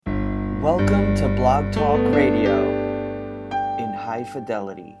Welcome to Blog Talk Radio in high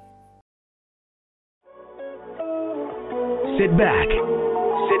fidelity. Sit back,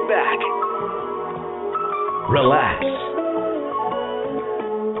 relax,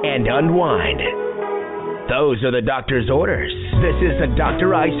 and unwind. Those are the doctor's orders. This is the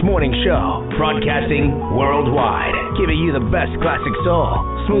Dr. Ice Morning Show, broadcasting worldwide, giving you the best classic soul,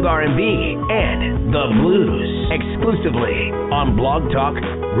 smooth R&B, and the blues, exclusively on Blog Talk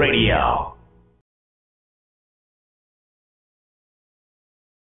Radio.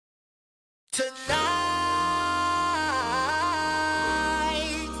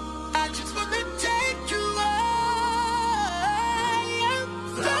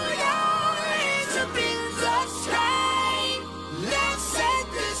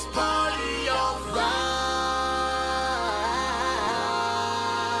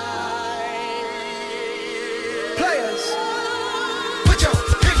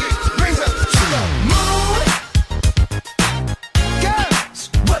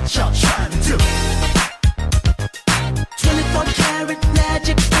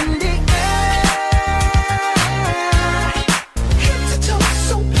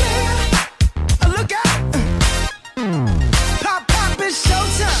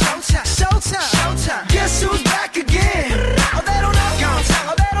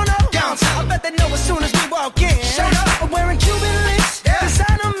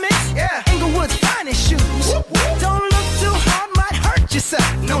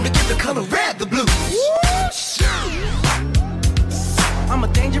 I'm a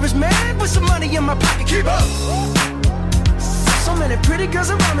dangerous man with some money in my pocket. Keep up. So many pretty girls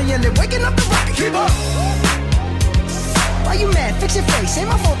around me and they're waking up the rocket. Keep up. Why you mad? Fix your face. Ain't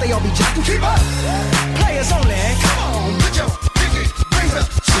my fault they all be jocking. Keep up. Players only. Come on, put your pinky rings up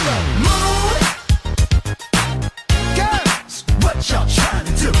to the moon. Girls, what y'all trying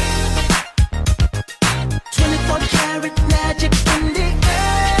to do? 24 karat magic in the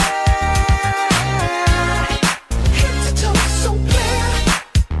air. Head to toe so clear.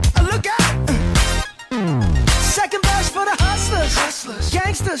 Look out. Second verse for the hustlers,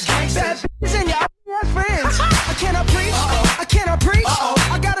 gangsters, bad bitches and your friends. I cannot preach, I cannot preach.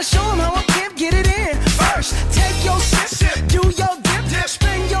 I gotta show them how I pimp get it in. First, take your sip, do your dip,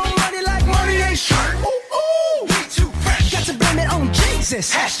 spend your money like money ain't shit. Ooh, we too fresh. Got to blame it on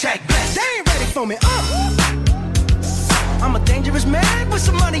Jesus. Hashtag blessed. They ain't ready for me. I'm a dangerous man with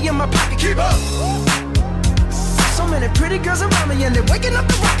some money in my pocket. Keep up. So many pretty girls around me and they're waking up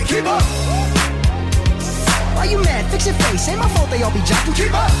the rocket. Keep up. Why you mad? Fix your face. Ain't my fault they all be jocking.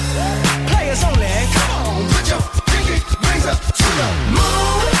 Keep up. Players only. Come on, put your pinky rings up to the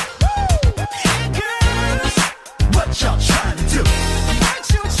moon. Girls, what y'all trying to do? What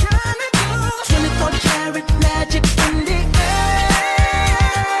you trying to do? 24 karat magic in the air.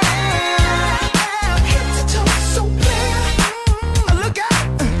 Head to toe so clear. Look out.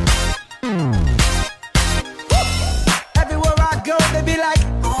 Everywhere I go, they be like,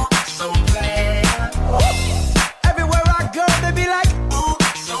 ooh, so bad. Everywhere I go, they be like, ooh,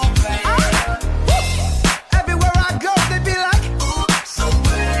 so bad. Everywhere I go, they be like, ooh, so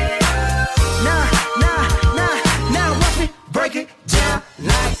bad. Now, watch me break it down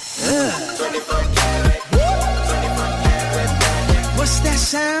like, 24 karat, 24 karat. What's that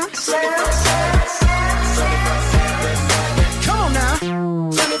sound? Come on now.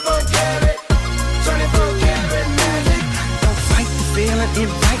 24 karat, 24 karat magic. Don't fight the feeling,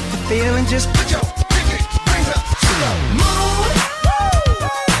 invite the feeling. Just put your pinky rings up to the moon.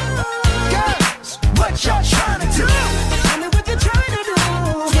 Girls, what y'all trying to do? Tell me what you're trying to do.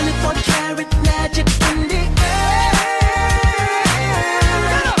 24 karat magic in the air.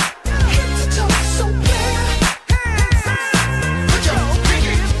 Head to toe so clear. Put your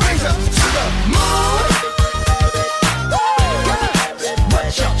pinky rings up to the moon. Girls, what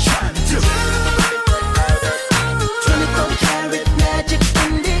y'all trying to do? 24 karat magic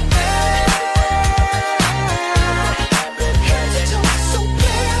in the air. Head to toe so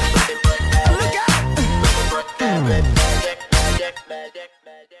clear. Look out.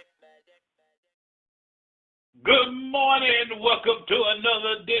 Good morning. Welcome to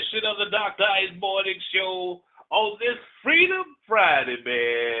another edition of the Dr. Ice Morning Show on this Freedom Friday,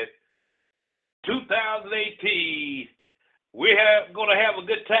 man. 2018. We're going to have a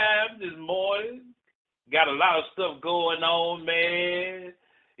good time this morning. Got a lot of stuff going on, man.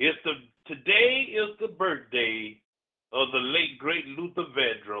 Today is the birthday of the late, great Luther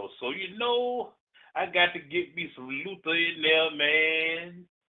Vandross. So, you know, I got to get me some Luther in there, man.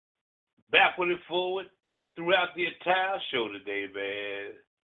 Backward and forward throughout the entire show today, man.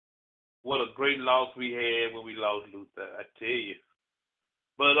 What a great loss we had when we lost Luther, I tell you.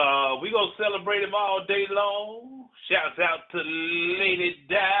 But we going to celebrate him all day long. Shouts out to Lady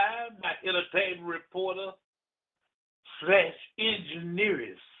Di, my entertainment reporter /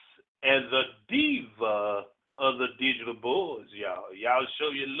 engineerist, and the diva of the digital boards, y'all. Y'all show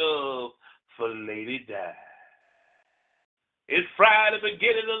your love for Lady Di. It's Friday,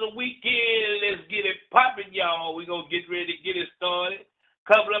 beginning of the weekend. Let's get it popping, y'all. We're going to get ready to get it started.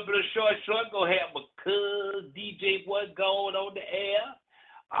 Coming up in a short, going to have my cuz DJ Boy going on the air.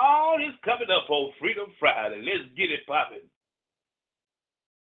 All this coming up on Freedom Friday. Let's get it popping.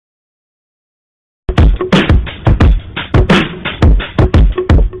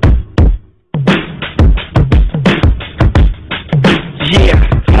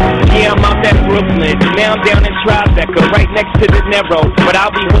 Yeah, I'm out at Brooklyn. Now I'm down in Tribeca, right next to the Narrow. But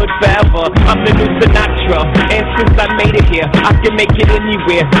I'll be hood forever. I'm the new Sinatra. And since I made it here, I can make it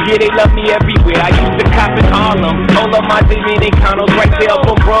anywhere. Yeah, they love me everywhere. I used to cop in Harlem. All of my Dominicanos right there up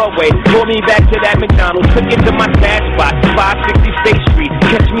on Broadway. Pulled me back to that McDonald's. Took it to my stash spot, 560 State Street.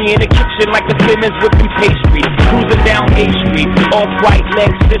 Catch me in the kitchen like the Simmons whipping pastry. Cruising down A Street, off-white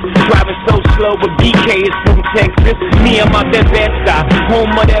Lexus. Driving so slow, but BK is from Texas. Me, I'm out that Bed-Stuy,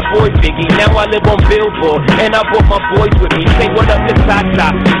 home of that boy Biggie. Now I live on Billboard, and I brought my boys with me. Say what up to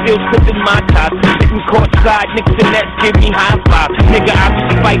Tata, still sipping my top. Sitting courtside, Knicks and Nets give me high five. Nigga, I be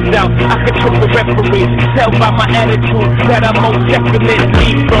spiked out, I control the referees. Tell by my attitude that I'm most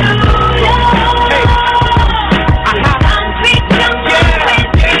definitely from.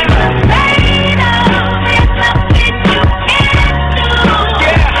 Hey.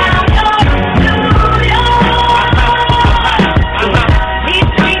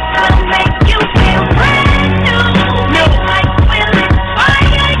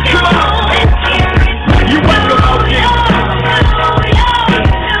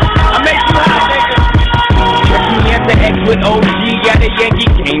 With OG at the Yankee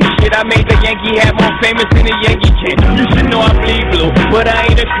game. Shit, I made the Yankee hat more famous than the Yankee can. You should know I bleed blue, but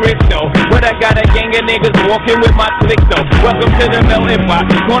I ain't a crypto. But I got a gang of niggas walking with my click though. Welcome to the melting pot.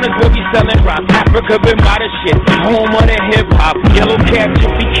 Corners will be selling rock. Africa been by the shit. Home of the hip hop. Yellow cap,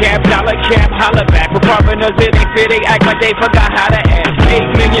 gypsy cap, dollar cap, holla back. For foreigners it ain't fit, they act like they forgot how to act. 8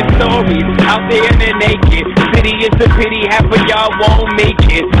 million stories out there and they're naked. City is a pity, half of y'all won't make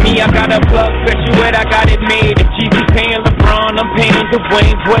it. Me, I got a plug special ed, I got it made. If GC paying LeBron, I'm paying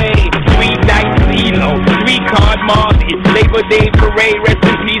Dwayne Wade. 3 nights CeeLo, 3 card Marley. Labor Day parade, rest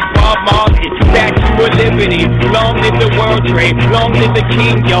in peace Bob Marley. Statue of Liberty, long live the World Trade, long live the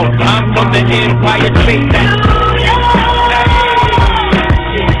King, yo. I'm from the Empire State.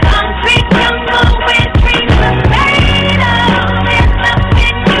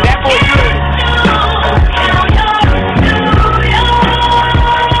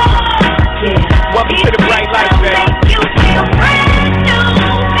 Welcome to the bright light, baby.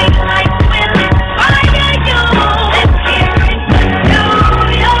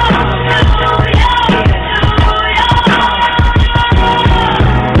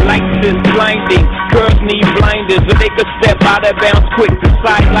 Blinding, girls need blinders, but they could step out of bounds quick. The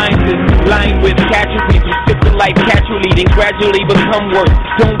sidelines is lined with casualties who skip the life casually, then gradually become worse.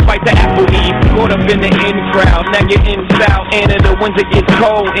 Don't fight the apple eve, caught up in the in crowd. Now you're in style, and in the winter gets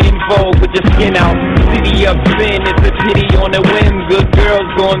cold, in vogue with your skin out. City of sin, it's a pity on the whim. Good girls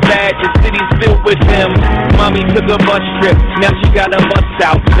going bad, the city's filled with them. Mommy took a bus trip, now she got a bus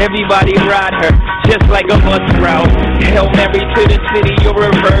out. Everybody ride her, just like a bus route. Hail Mary to the city, you're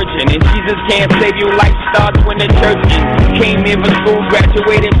a virgin. And Jesus can't save you, life starts when the church ends. Came here for school,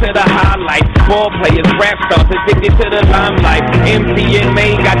 graduated to the highlight. Ball players, rap stars, addicted to the limelight. MC in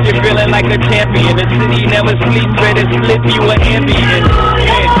May, got you feeling like a champion. The city never sleeps, better slip you an ambient.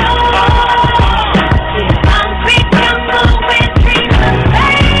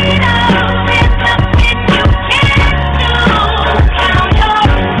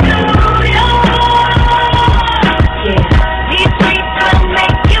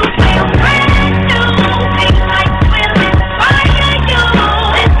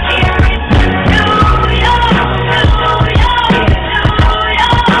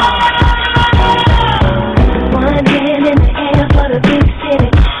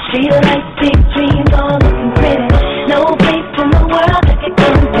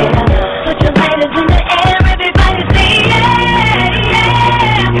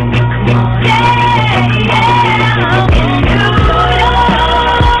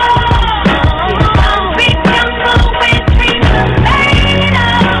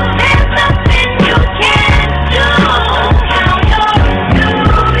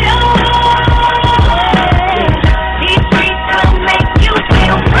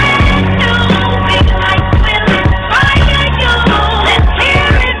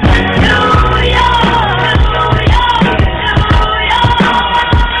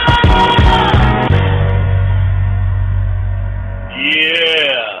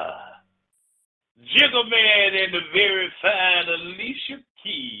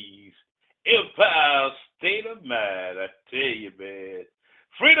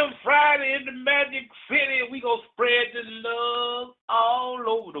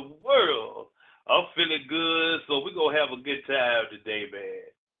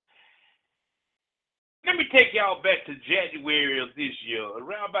 Let me take y'all back to January of this year,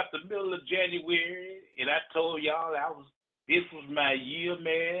 around about the middle of January, and I told y'all this was my year,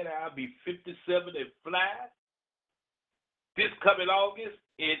 man. I'll be 57 and fly this coming August,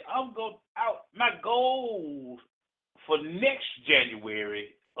 and I'm going out. My goal for next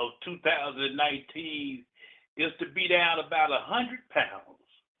January of 2019 is to be down about 100 pounds.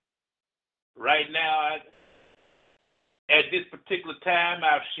 Right now, at this particular time,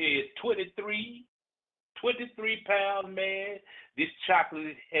 I've shed 23 pounds, man. This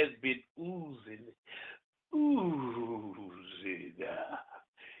chocolate has been oozing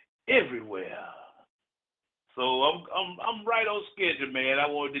everywhere. So I'm right on schedule, man. I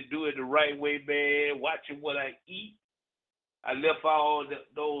wanted to do it the right way, man. Watching what I eat. I left all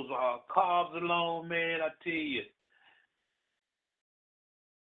those carbs alone, man. I tell you.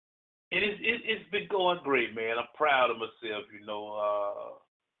 And it's been going great, man. I'm proud of myself, you know.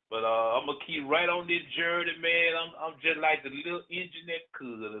 But I'm gonna keep right on this journey, man. I'm just like the little engine that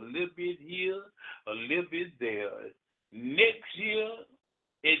could, a little bit here, a little bit there. Next year,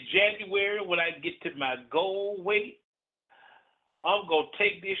 in January, when I get to my goal weight, I'm gonna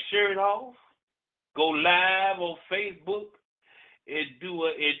take this shirt off, go live on Facebook, and do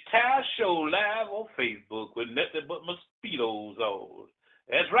an entire show live on Facebook with nothing but mosquitoes on.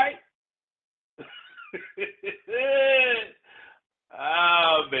 That's right.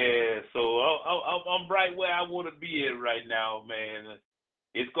 Oh, man. So I'm right where I want to be at right now, man.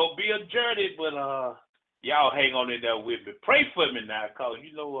 It's going to be a journey, but y'all hang on in there with me. Pray for me now, because,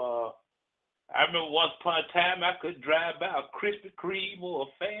 you know, I remember once upon a time I could drive by a Krispy Kreme or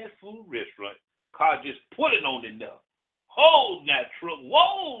a fast food restaurant. Car just pulling on in there. Hold that truck.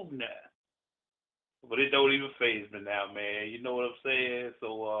 Whoa, now. But it don't even faze me now, man. You know what I'm saying?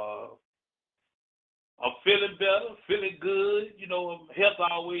 So, I'm feeling better, feeling good. You know, health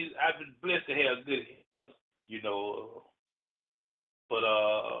always, I've been blessed to have good health, you know. But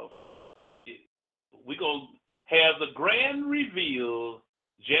we're going to have the grand reveal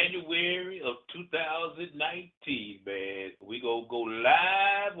January of 2019, man. We're going to go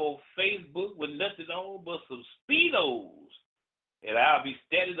live on Facebook with nothing on but some Speedos. And I'll be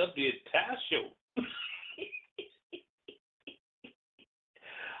standing up the entire show.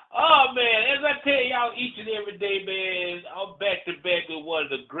 Oh, man, as I tell y'all each and every day, man, I'm back to back with one of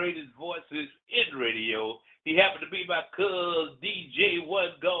the greatest voices in radio. He happened to be my cousin, DJ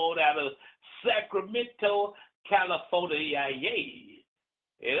One Gold out of Sacramento, California.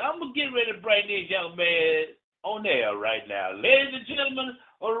 And I'm going to get ready to bring this young man on air right now. Ladies and gentlemen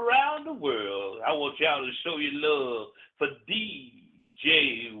around the world, I want y'all to show your love for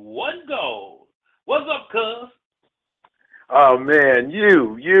DJ One Gold. What's up, cuz? Oh man,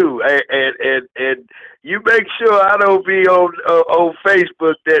 you, and you make sure I don't be on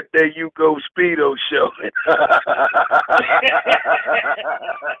Facebook that you go Speedo show.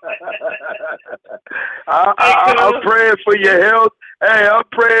 I'm praying for your health. Hey, I'm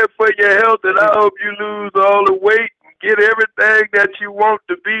praying for your health, and I hope you lose all the weight and get everything that you want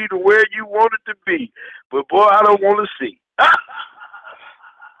to be to where you want it to be. But boy, I don't want to see.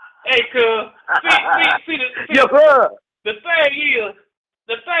 Hey, cuz, see yes, sir. The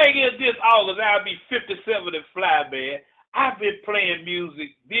thing is this August, I'll be 57 and fly, man. I've been playing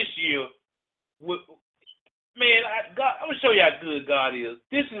music this year. I'm going to show you how good God is.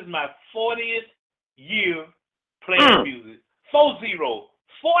 This is my 40th year playing music. 40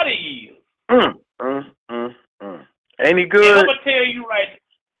 years. Ain't he good? And I'm going to tell you right,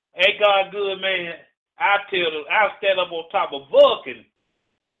 ain't God good, man? I'll stand up on top of Vulcan.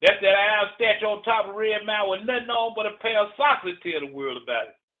 That's that iron statue on top of Red Mountain with nothing on but a pair of socks to tell the world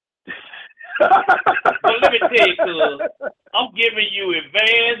about it. But let me tell you, cuz, I'm giving you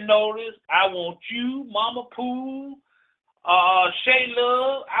advance notice. I want you, Mama Pooh, Shay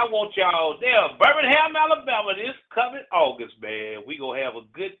Love, I want y'all there. Birmingham, Alabama, this coming August, man. We going to have a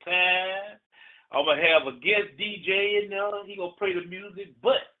good time. I'm going to have a guest DJ in there. He going to play the music.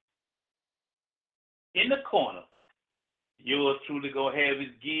 But in the corner, yours truly gonna have his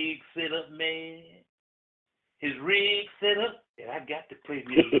gig set up, man. His rig set up, and I got to play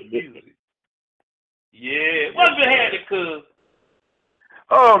music. Yeah, what's been happening, cuz?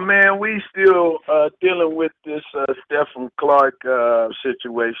 Oh man, we still dealing with this Stephen Clark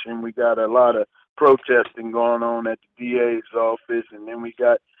situation. We got a lot of protesting going on at the DA's office, and then we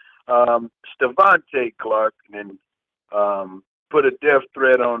got Stevante Clark, and put a death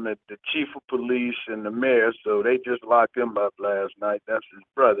threat on the chief of police and the mayor, so they just locked him up last night. That's his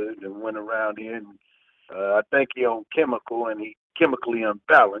brother, and went around here, and I think he on chemical, and he chemically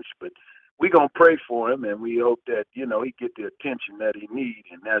unbalanced, but we're going to pray for him, and we hope that, you know, he get the attention that he needs,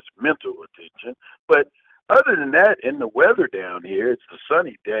 and that's mental attention. But other than that, in the weather down here, it's a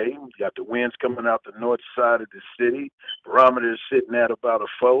sunny day. We got the winds coming out the north side of the city. Barometer is sitting at about a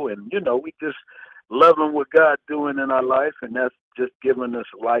 4, and, you know, we just loving what God's doing in our life, and that's just giving us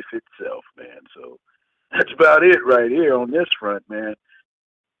life itself, man. So that's about it right here on this front, man.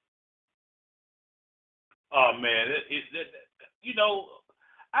 Oh, man, you know,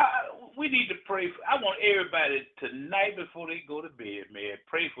 we need to pray. I want everybody tonight before they go to bed, man,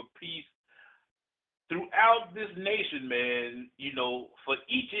 pray for peace throughout this nation, man. You know, for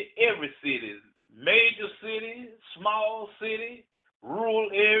each and every city, major city, small city,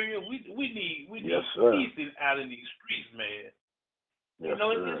 rural area, we need Yes, sir. peace out in these streets, man. Yes, you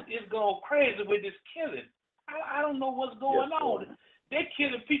know, sir. it's going crazy with this killing. I don't know what's going Yes, on. sir. They're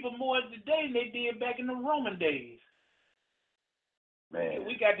killing people more today than they did back in the Roman days. Man,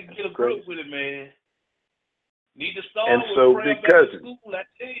 we got to get a crazy. grip with it, man. Need to start And with so, prayer Big back to Cousin. school, I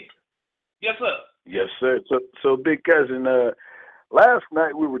tell you. Yes, sir. Yes, sir. So Big Cousin, last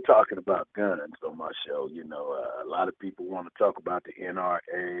night we were talking about guns on my show. You know, a lot of people want to talk about the NRA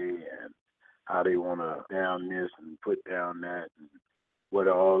and how they want to down this and put down that and what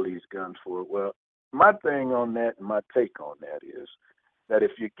are all these guns for. Well, my thing on that and my take on that is that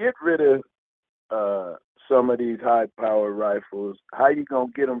if you get rid of some of these high-powered rifles, how you going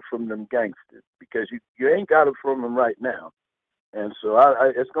to get them from them gangsters? Because you ain't got them from them right now. And so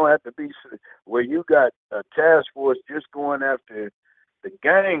it's going to have to be where you got a task force just going after the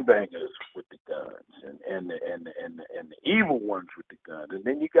gangbangers with the guns and the evil ones with the guns. And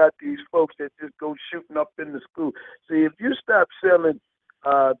then you got these folks that just go shooting up in the school. See, if you stop selling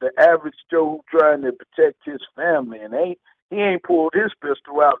the average Joe who trying to protect his family and he ain't pulled his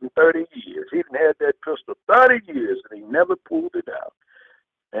pistol out in 30 years. He done had that pistol 30 years and he never pulled it out.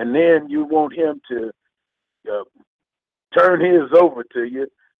 And then you want him to turn his over to you,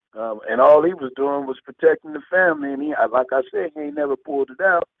 and all he was doing was protecting the family. And he, like I said, he ain't never pulled it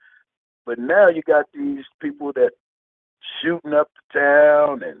out. But now you got these people that shooting up the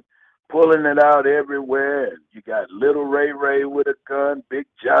town and pulling it out everywhere. And you got little Ray with a gun, Big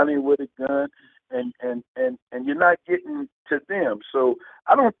Johnny with a gun, and you're not getting to them. So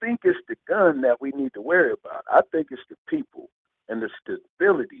I don't think it's the gun that we need to worry about. I think it's the people and the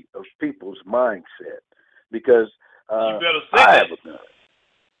stability of people's mindset. Because I have a gun.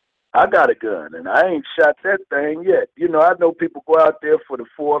 I got a gun, and I ain't shot that thing yet. You know, I know people go out there for the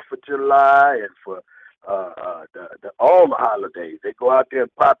 4th of July and for all the holidays. They go out there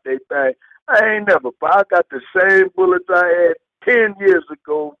and pop their thing. I ain't never. I got the same bullets I had 10 years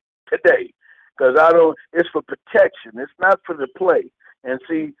ago today, because it's for protection. It's not for the play. And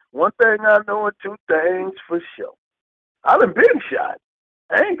see, one thing I know and two things for sure. I done been shot.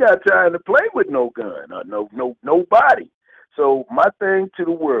 I ain't got time to play with no gun or nobody. So my thing to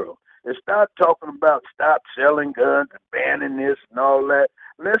the world is stop selling guns and banning this and all that.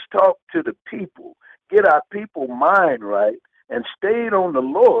 Let's talk to the people, get our people mind right, and stay on the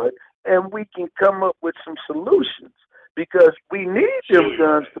Lord, and we can come up with some solutions. Because we need them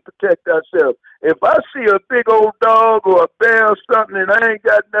guns to protect ourselves. If I see a big old dog or a bear or something and I ain't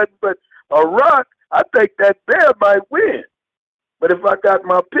got nothing but a rock, I think that bear might win. But if I got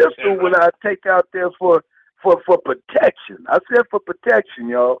my pistol, will I take out there for protection? I said for protection,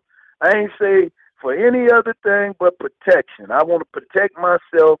 y'all. I ain't say for any other thing but protection. I want to protect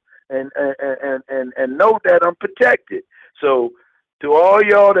myself and know that I'm protected. So to all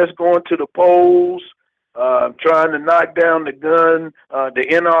y'all that's going to the polls, trying to knock down the gun, the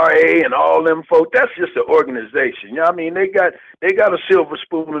NRA and all them folks, that's just an organization. You know what I mean? They got a silver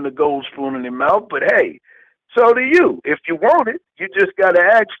spoon and a gold spoon in their mouth, but hey, so do you. If you want it, you just got to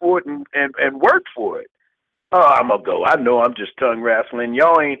ask for it and work for it. Oh, I'm going to go. I know I'm just tongue wrestling.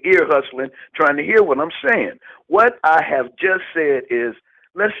 Y'all ain't ear hustling, trying to hear what I'm saying. What I have just said is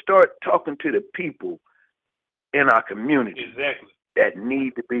let's start talking to the people in our community that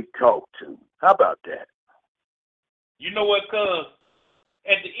need to be talked to. How about that? You know what, cuz?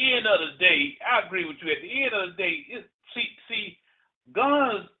 At the end of the day, I agree with you. At the end of the day, see,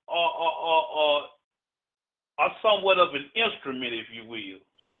 guns are somewhat of an instrument, if you will.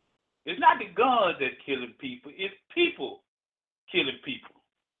 It's not the guns that killing people; it's people killing people.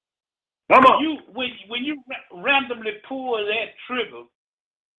 Come on. When you randomly pull that trigger,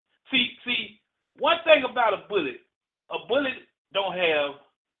 see, one thing about a bullet don't have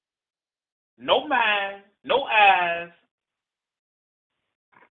no mind, no eyes.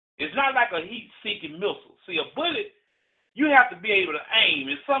 It's not like a heat-seeking missile. See, a bullet, you have to be able to aim.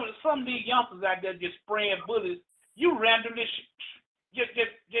 And some of these youngsters out there just spraying bullets, you randomly just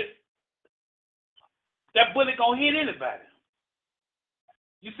that bullet gonna hit anybody.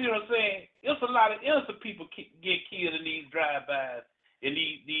 You see what I'm saying? It's a lot of innocent people get killed in these drive-bys, in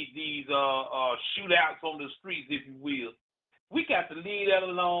these shootouts on the streets, if you will. We got to leave that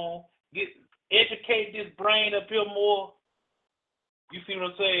alone. Educate this brain up here more. You see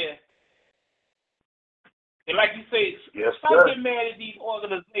what I'm saying? And like you say, stop getting mad at these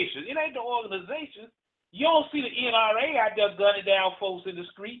organizations. It ain't the organizations. You don't see the NRA out there gunning down folks in the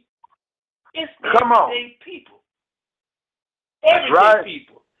street. It's everyday people. Everyday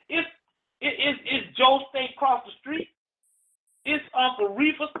people. It's Joe stay across the street. It's Uncle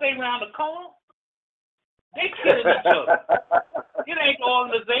Reefer stay around the corner. They killing each other. It ain't the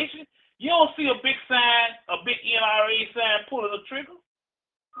organization. You don't see a big sign, a big NRA sign pulling the trigger.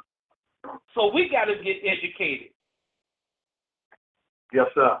 So we got to get educated. Yes,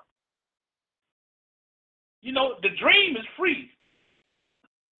 sir. You know, the dream is free.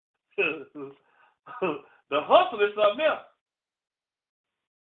 The hustle is something else.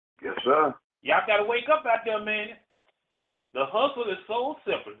 Yes, sir. Y'all got to wake up out there, man. The hustle is so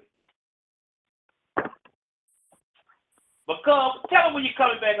simple. Because, tell them when you're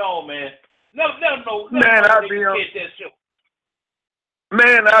coming back home, man. Let them know. Man, I'll be on. That show.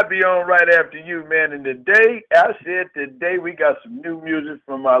 Man, I'll be on right after you, man. And today we got some new music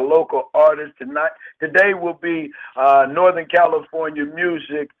from our local artists tonight. Today will be Northern California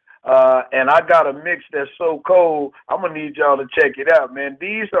music. And I got a mix that's so cold, I'm going to need y'all to check it out, man.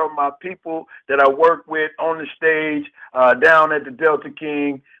 These are my people that I work with on the stage, down at the Delta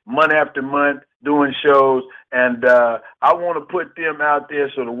King, month after month, doing shows. And I want to put them out there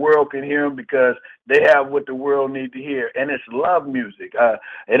so the world can hear them because they have what the world need to hear. And it's love music.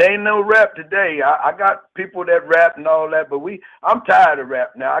 It ain't no rap today. I got people that rap and all that, but I'm tired of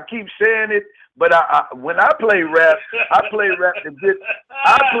rap now. I keep saying it. But when I play rap, I play rap to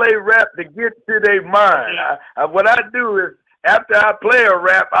get to their mind. What I do is after I play a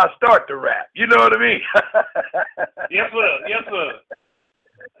rap, I start to rap. You know what I mean? Yes, sir. Yes, sir.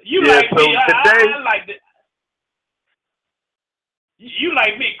 You like so me? Today, I like that. You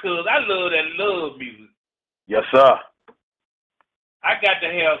like me, cuz I love that love music. Yes, sir. I got to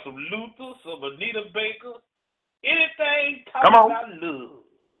have some Luther, some Anita Baker, anything talking about love.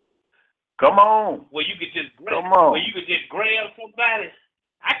 Come on. Where you could just grab somebody.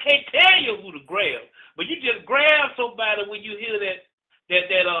 I can't tell you who to grab, but you just grab somebody when you hear that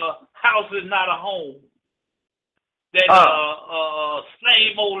house is not a home. That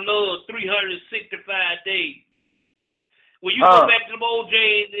same old love 365 days. When you go back to them old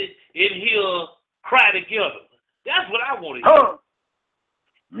days and hear cry together. That's what I want to hear.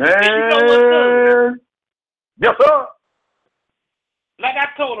 Man. And you know what's up? Yes, sir. Like I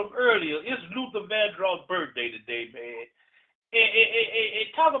told him earlier, it's Luther Vandross's birthday today, man. And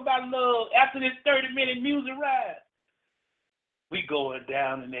talk about love after this 30-minute music ride. We going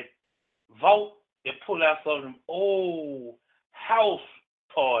down in that vault and pull out some of them old house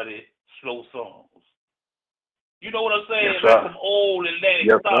party slow songs. You know what I'm saying? Yes, like some old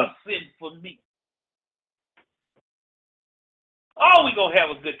Atlantic start sitting for me. Oh, we gonna have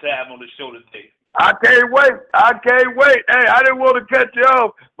a good time on the show today. I can't wait. Hey, I didn't want to cut you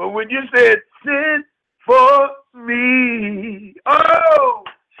off, but when you said "sit for me,"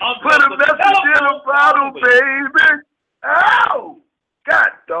 put a message in a bottle, baby. Oh,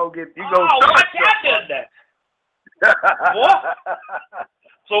 God, dog it. You gonna start something. What?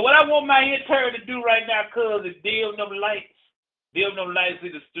 So what I want my intern to do right now, cuz, is dim them lights in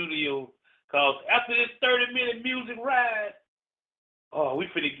the studio. Cause after this 30-minute music ride, we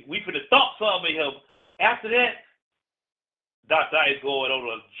finna thump something here. After that, Dr. Ice going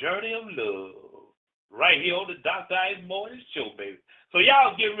on a journey of love. Right here on the Dr. Ice Morning Show, baby. So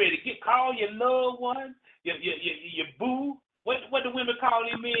y'all get ready. Call your loved one, your boo. What the women call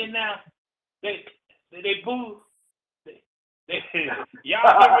these men now? They boo.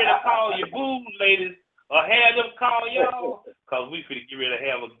 Y'all get ready to call your boo, ladies, or have them call y'all, cause we finna get ready to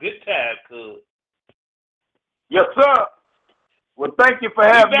have a good time, cuz. Yes, sir. Well, thank you for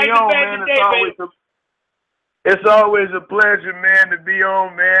having me on, man. It's always a pleasure, man, to be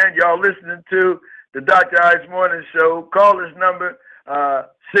on, man. Y'all listening to the Dr. Ice Morning Show. Call this number,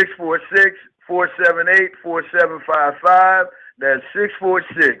 646-478-4755. That's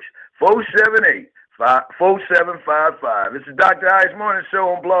 646-478-4755. It's the Dr. Ice Morning Show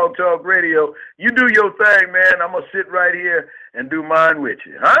on Blog Talk Radio. You do your thing, man. I'm going to sit right here and do mine with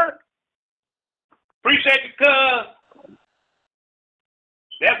you, huh? Appreciate you, cuz.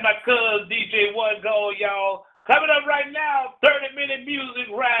 That's my cuz, DJ One Go, y'all. Coming up right now, 30-minute music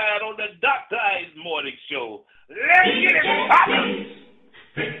ride on the Dr. Ice Morning Show. Let's get it poppin'.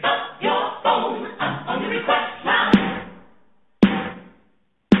 Pick up your phone on the request line.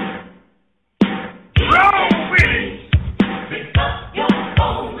 Roll with it. Pick up your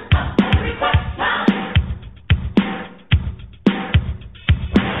phone on the request line.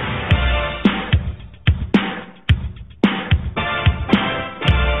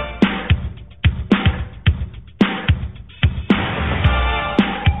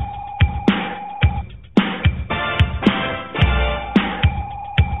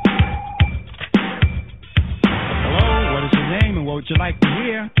 What would you like to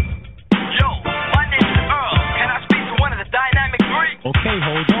hear? Yo, my name is Earl. Can I speak to one of the Dynamic Three? Okay,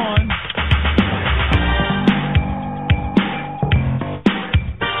 hold on.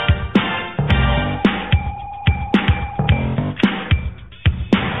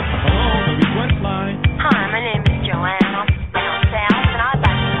 Hello, the request line. Hi, my name is Joanne. I'm from South, and I'd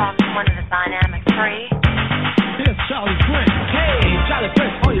like to talk to one of the Dynamic Three. Here's Charlie Prince. Hey, Charlie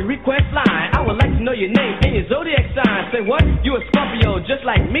Prince on your request line. I would like to know your name and your zodiac sign. Say what? You a Scorpio just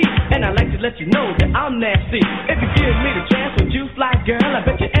like me, and I'd like to let you know that I'm nasty. If you give me the chance, would you fly, girl? I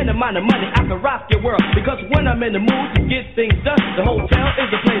bet you any amount of money I can rock your world. Because when I'm in the mood to get things done, the hotel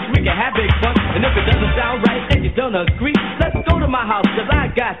is the place we can have big fun. And if it doesn't sound right and you don't agree, let's go to my house, cause I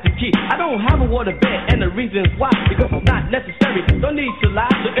got the key. I don't have a water bed, and the reason's why, because it's not necessary. Don't need to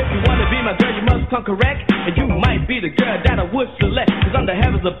lie, so if you wanna be my girl, you must come correct. And you might be the girl that I would select, cause I'm the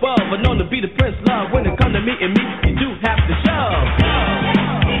heavens above, but known to be the prince love. When it come to me and me, you do have to shove.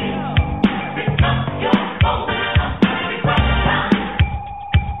 Pick up your phone on the request line.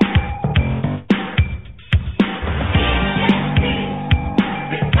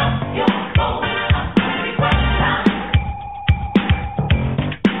 Pick up your phone on the request line.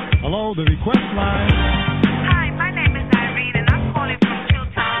 Hello, the request line. Hi, my name is Irene, and I'm calling from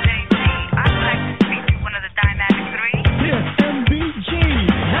Chilltown, JC. I'd like to speak to one of the Dynamic Three. Here's MBG.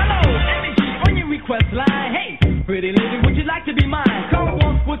 Hello, MBG on your request line. Hey, pretty lady, would you like to be mine? Come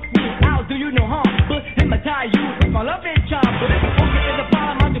walk with me, I'll do you no harm. But hypnotize you with my love and charm. But if okay is a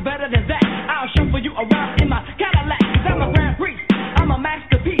problem, I'll do better than that. I'll shuffle you around in my Cadillac, cause I'm a grand priest, I'm a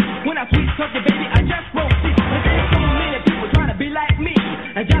masterpiece. When I sweet talk you, baby, I just won't see. But there's so many people trying to be like me,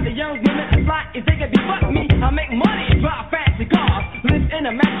 and drive the young women and fly if they can be fuck me. I make money and drive fancy cars, live in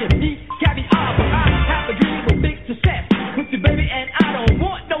a mansion, eat caviar. But I have a dream with big success with you, baby, and I don't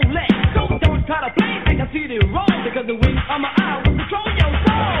want no less. So don't try to play, I can see the wrong, because the wing of my eye will control your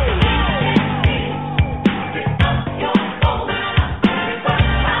soul. Pick up your phone on the request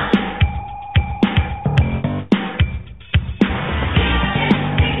line.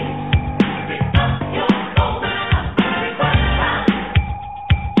 Pick up your phone on the request line.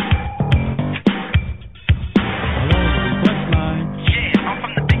 Hello, the request line. Yeah, I'm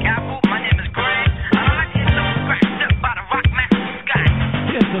from the Big Apple. My name is Greg. And I like to hear something scratched up by the rock master Scott.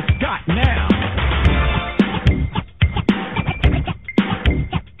 Here's the Scott now.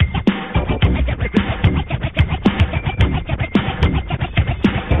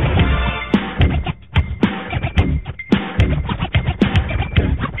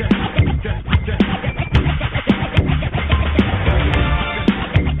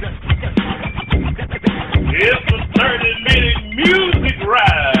 It's a 30-minute music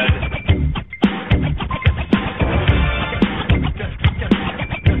ride.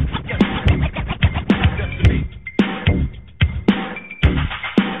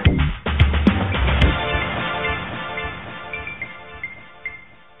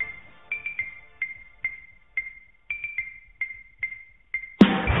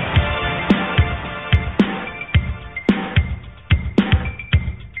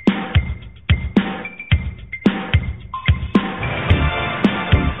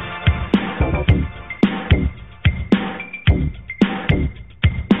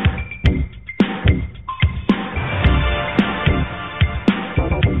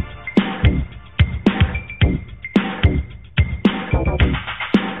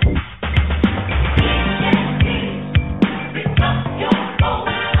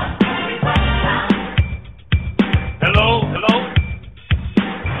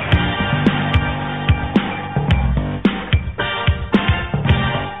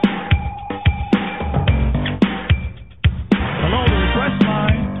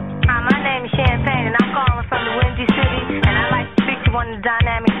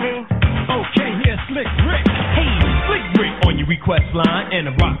 request line and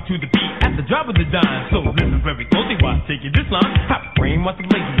a rock to the beat at the drop of the dime. So listen very closely while I take you this line. I brainwash the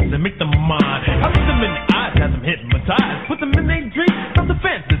ladies and make them mine. I look them in the eyes, have them hypnotized. Put them in their dreams, stop to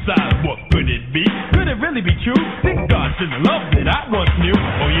fantasize. What could it be? Could it really be true? Think God should have loved it, I once knew.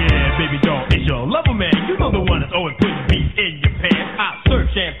 Oh yeah, baby doll, it's your lover man. You know the one that's always putting beats in your pants. I search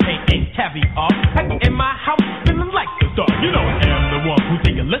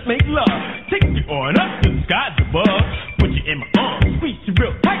let's make love. Take you on up to the skies above. Put you in my arms, squeeze you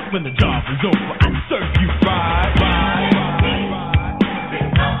real tight when the job is over. I serve you right, right, right, right. Pick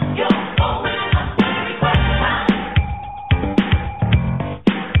up your phone, I'm gonna request time.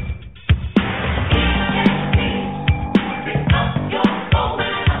 Pick up your phone,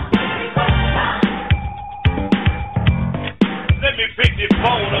 I'm gonna request time. Let me pick this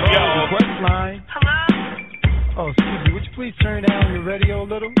phone up, y'all. Request line. Hello? Oh, excuse me. Would you please turn down your radio a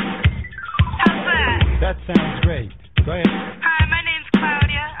little? How's that? That sounds great. Go ahead. Hi, my name's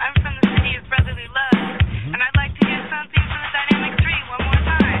Claudia. I'm from the city of brotherly love. And I'd like to hear something from the Dynamic 3 one more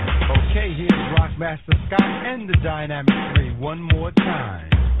time. Okay, here's Rockmaster Scott and the Dynamic 3 one more time.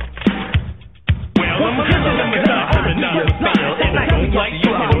 Well, I'm a killer, I'm a doctor, and I'm a fail. And I don't like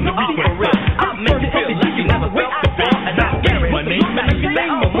you, I'm on the request line. I make you feel like you never felt before. And I get my name, and I can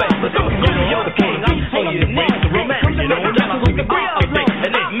name my way. But you're the king, I'm saying the ways to romance. You know, that's what we can be today.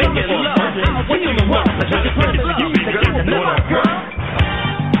 And they make it love. What you want? I just want to give you the girl. You know what, girl?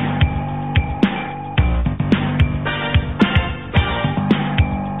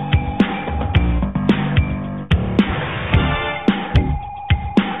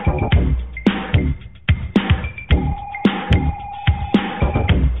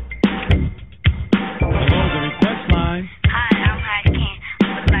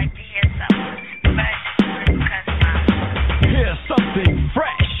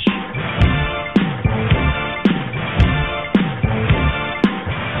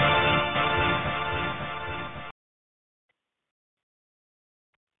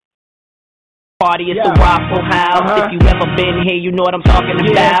 Party, it's the Waffle House. If you ever been here, you know what I'm talking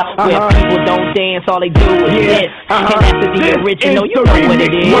about. Where people don't dance, all they do is this. And after the original, you know what it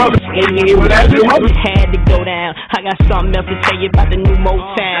is. Had to go down. I got something else to tell you about the new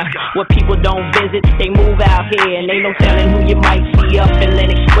Motown. Where people don't visit, they move out here. And ain't no telling who you might see up in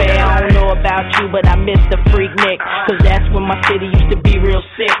Lenox Square. I don't know about you, but I miss the Freaknik. Cause that's when my city used to be real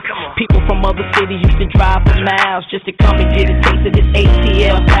sick. People from other cities used to drive for miles just to come and get a taste of this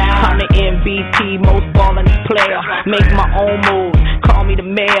ATL. I'm the MVP. Most ballin' player, make my own moves, call me the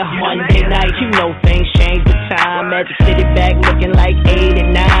mayor. Monday night, you know things change with time. Magic City back looking like 8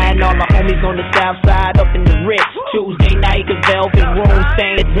 and 9. All the homies on the south side up in the Ritz. Tuesday night, the Velvet Room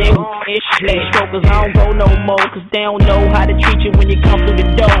saying it's ish. Late strokers, I don't go no more, cause they don't know how to treat you when you come through the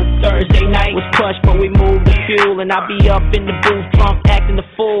door. Thursday night was plush, but we moved the fuel, and I be up in the booth drunk acting the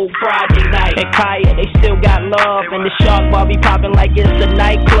fool. Friday night at Kaya, they still got love, and the Shark Bar be popping like it's a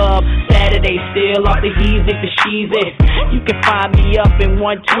nightclub. Saturday still off the easy for sheezy. You can find me up in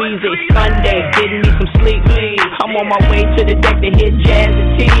one Tweezy. Sunday, getting me some sleep, please. I'm on my way to the deck to hit jazz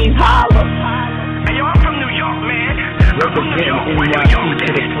and tees. Holla. Hey, yo, I'm from New York, man. Representing NYC to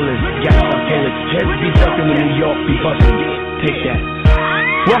the fullest. Got some bullets. Heads be ducking in New York, be busting. Take that.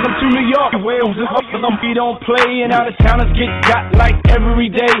 Welcome to New York, where the hustle we don't play, and out of towners get got like every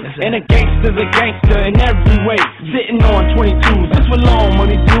day. And a gangster's a gangster in every way. Sitting on 22s, this what long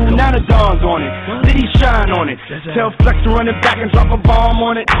money do. Now the dawn's on it, city shine on it. Tell Flex to run it back and drop a bomb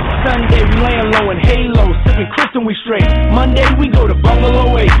on it. Sunday we laying low in Halo, sipping Kristen we straight. Monday we go to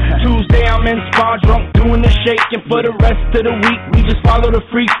Bungalow 8. Tuesday I'm in Spa drunk doing the shake, and for the rest of the week we just follow the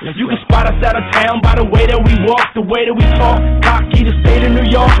freaks. You can spot us out of town by the way that we walk, the way that we talk. Cocky the state of New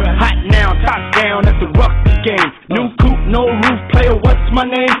York. Hot now, top down at the rugby game. New coupe, no roof, player, what's my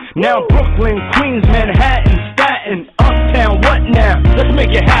name? Now Brooklyn, Queens, Manhattan, Staten, Uptown, what now? Let's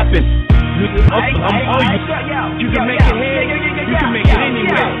make it happen. You can make it here, you can make it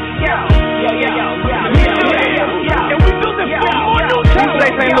anywhere. And we built it from more new time. You say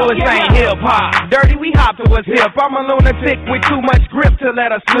St. Louis ain't hip-hop. Dirty, we hop to what's hip. I'm a lunatic with too much grip to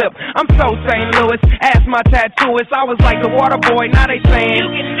let her slip. I'm so St. Louis, ask my tattooist. I was like the water boy, now they saying you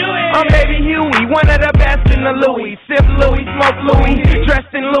can do it. I'm Baby Huey, one of the best in the Louis. Sip Louis, smoke Louis,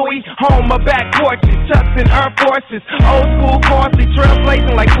 dressed in Louis. Home of back porches, Chucks and Air Forces. Old school costly,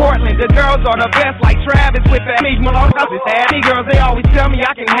 trailblazing like Portland. The girls are the best like Travis with that me girls, they always tell me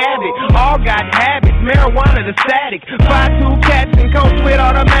I can have it. All got habits, marijuana the static. 5'2" cats and coats with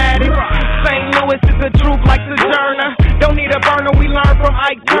automatic. St. Louis is the truth like Sojourner. Don't need a burner, we learn from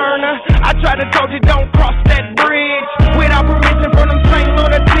Ike Turner. I try to told you don't cross that bridge without permission from them St.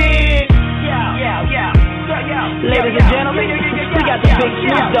 Lunatics. Ladies and gentlemen, we got the big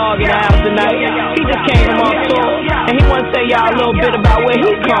Snoop Dogg in the house tonight. He just came from our tour, and he wants to tell y'all a little bit about where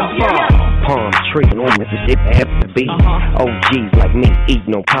he comes from. Palm tree on Mississippi have to be. OGs like me eat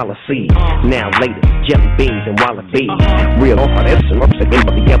no policy. Now latest jelly beans and wallabies. Real hard essence ups like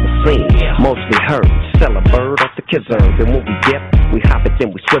anybody ever seen. Mostly heard, sell a bird off the kizzer. Then when we dip, we hop it, then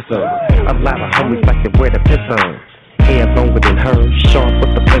we swizzer. A lot of homies like to wear the piss on. Hair longer than hers, sharp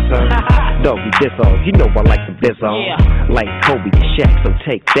with the Dizzo. You know I like the Bizzo. Like Kobe and Shaq, so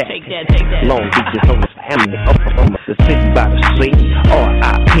take that. Long Beach is on the family. The city by the sea.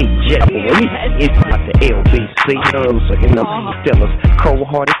 R.I.P. Jet Boy. It's like the LBC. You know, stillers,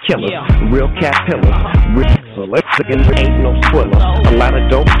 cold-hearted killers, real cat pillars, real excellence. Ain't no swillers. A lot of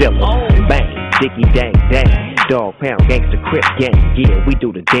dope dealers. Bang, diggy, dang, dang. Dog pound, gangster, crip gang. Yeah, we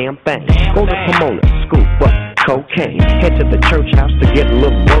do the damn thing. Go to Pomona, scoop up cocaine. Head to the church house to get a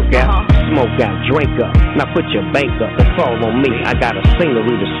little workout. Smoke out, drink up. Now put your bank up. It's all on me. I got a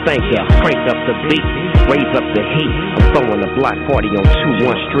scenery to stank up. Crank up the beat, raise up the heat. I'm throwing a block party on 2-1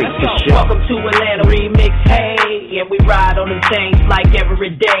 Street. Welcome to Atlanta remix, hey. And we ride on them things like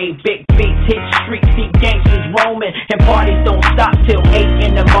every day. Big beats hit streets, see gangsters roaming, and parties don't stop till 8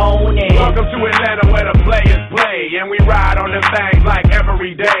 in the morning. Welcome to Atlanta where the players play, and we ride on them things like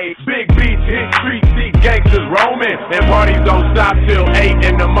every day. Big beats hit streets, see gangsters roaming, and parties don't stop till 8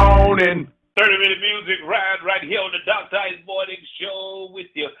 in the morning. 30-minute music ride right here on the Dr. Ice Morning Show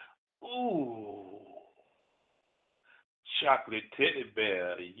with you. Ooh. Chocolate teddy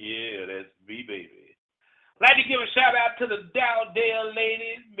bear. Yeah, that's me, baby. Like to give a shout out to the Dowdale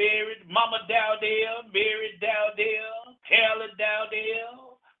ladies, married Mama Dowdale, Mary Dowdale, Carla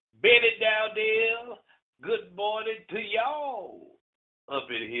Dowdale, Betty Dowdale. Good morning to y'all up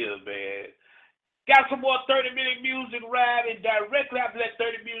in here, man. Got some more 30-minute music ride, and directly after that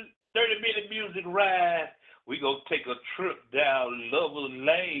 30-minute music ride, we gonna take a trip down Lover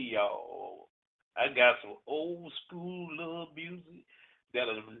Lane, y'all. I got some old school love music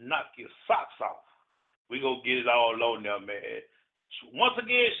that'll knock your socks off. We gonna get it all on there, man. Once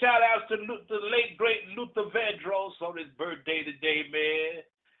again, shout outs to the late great Luther Vandross on his birthday today, man.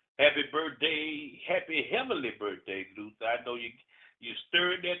 Happy birthday, happy heavenly birthday, Luther. I know you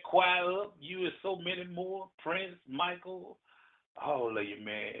stirred that choir up. You and so many more, Prince, Michael, all of you,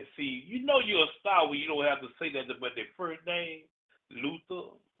 man. See, you know you're a star when you don't have to say that but their first name,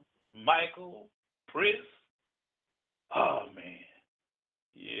 Luther, Michael, Prince. Oh, man.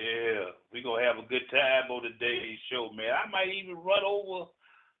 Yeah, we're going to have a good time on today's show, man. I might even run over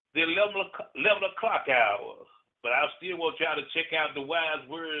the 11 o'clock hour, but I still want y'all to check out the Wise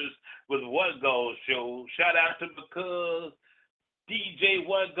Words with One Gone show. Shout out to because DJ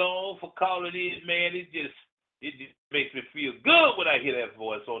One Gone for calling in, man. It just makes me feel good when I hear that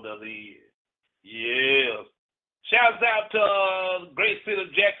voice on the other end. Yeah. Shouts out to great city of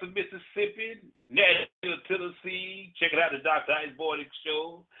Jackson, Mississippi, Nashville, Tennessee. Check it out, the Dr. Ice Morning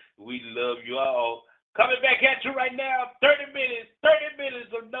Show. We love you all. Coming back at you right now, 30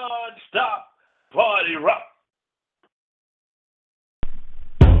 minutes of non-stop party rock.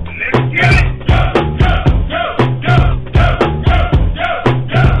 Let's get it!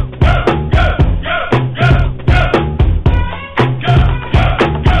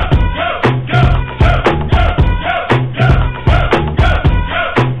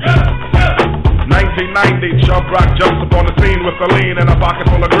 1990, Chubb Rock jumps upon the scene with a lean and a pocket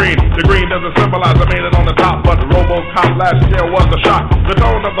full of green. The green doesn't symbolize I made it on the top, but RoboCop last year was a shock. The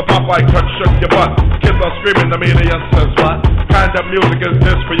tone of the Popeye cut shook your butt. Kids are screaming, the media says what? Kind of music is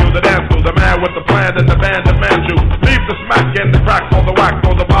this for you to dance to? The man with the plan and the band demands you. Leave the smack and the crack for the whack,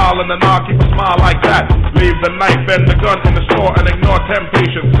 for the ball and the knock, keep a smile like that. Leave the knife and the gun in the store and ignore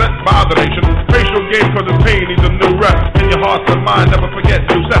temptation sent by the nation. Racial game cause it's pain needs a new rep. In your heart and mind, never forget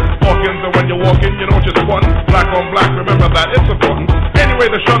you set Hawkins, and when you're walking, you know just one. Black on black, remember that, it's important. Anyway,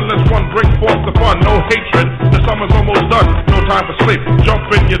 the shunless one brings forth the fun. No hatred, the summer's almost done. No time for sleep, jump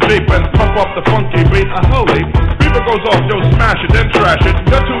in your Jeep and pump up the funky beat. Holy, fever goes off, yo, smash it, then trash it.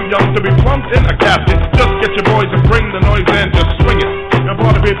 You're too young to be plumped in a casket. Just get your boys and bring the noise in, just swing it. And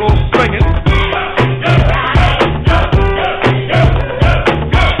party people, sing it.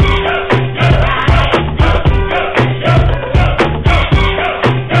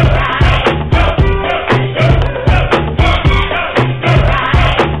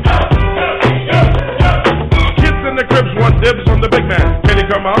 Dibs on the big man. Can he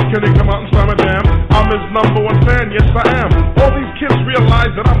come out? Can he come out and slam a jam? I'm his number one fan, yes I am. All these kids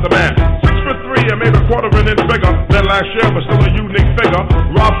realize that I'm the man. 6'3" and maybe a quarter of an inch bigger than last year, but still a unique figure.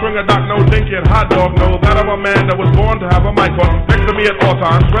 Rob Stringer, Doc, no dinky and hot dog, know that I'm a man that was born to have a mic next to me at all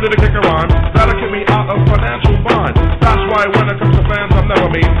times, ready to kick a rhyme. That'll get me out of financial bind. That's why when it comes to fans, I'm never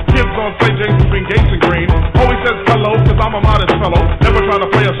mean. Kids on stage ain't between Gates and Green. Always says hello, cause I'm a modest fellow. Never trying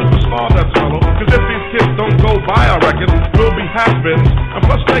to play a superstar that's mellow. Cause if these kids don't go buy our records, we'll be has-beens and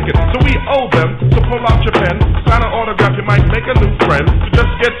plus naked. So we owe them to pull out your pen, sign an autograph, you might make a new friend. So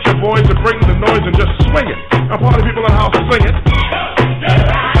just get your boys to bring the noise and just swing it. And party people in the house, sing it.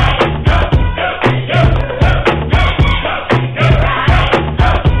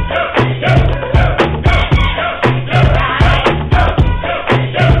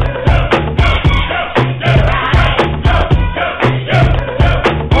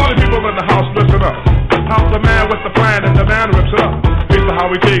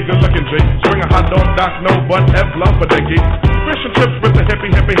 we take good looking Jake. Swing a hot dog, Doc, no butt, F love for Dinky. Fish and chips with the hippie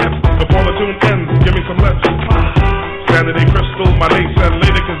hips. Before the tune ends, give me some lips. Sanity Crystal, my niece, and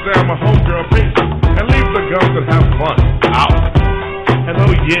Lady Kazam, my homegirl Pete. And leave the guns and have fun. Out. And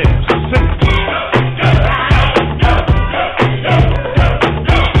oh yeah, sing it.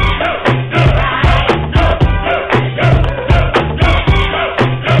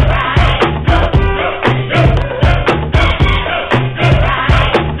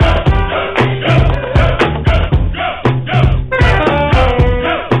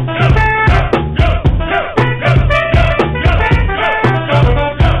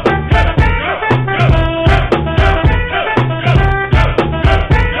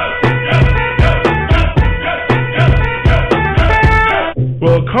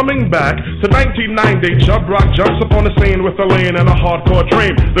 Coming back to 1990, Chub Rock jumps upon the scene with a lean and a hardcore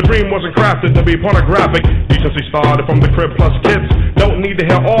dream. The dream wasn't crafted to be pornographic. Decency started from the crib plus kids. Don't need to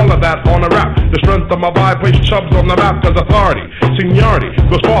hear all of that on a rap. The strength of my vibe places Chubs on the map. Cause authority, seniority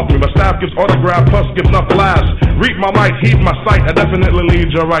goes far through. My staff gives autograph plus gives enough laughs. Read my mic, heed my sight. I definitely lead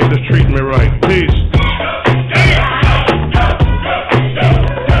you right. Just treat me right. Peace.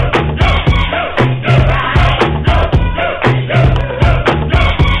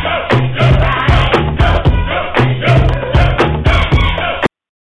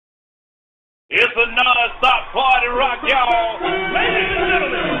 It's a non-stop party rock, y'all. Ladies and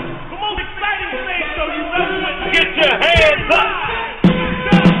gentlemen, the most exciting stage show you've ever witnessed. Get your hands up.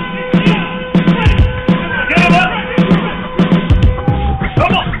 Get them up.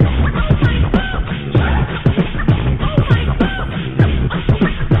 Come on.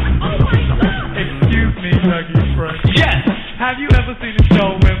 Excuse me, Dougie Frank. Yes. Have you ever seen a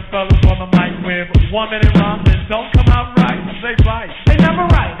show when fellas on the mic with 1 minute rhymes and don't come out right? They bite. They never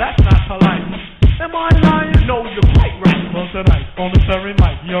write. That's not polite. Am I lying? No, you're quite right. Well, tonight, on the Surrey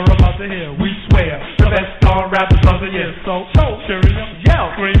mic, you're about to hear, we swear, the best star rappers of the year. So, cheer it up,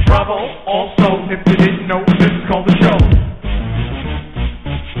 yell, scream, bravo. Also, if you didn't know, this is called the show.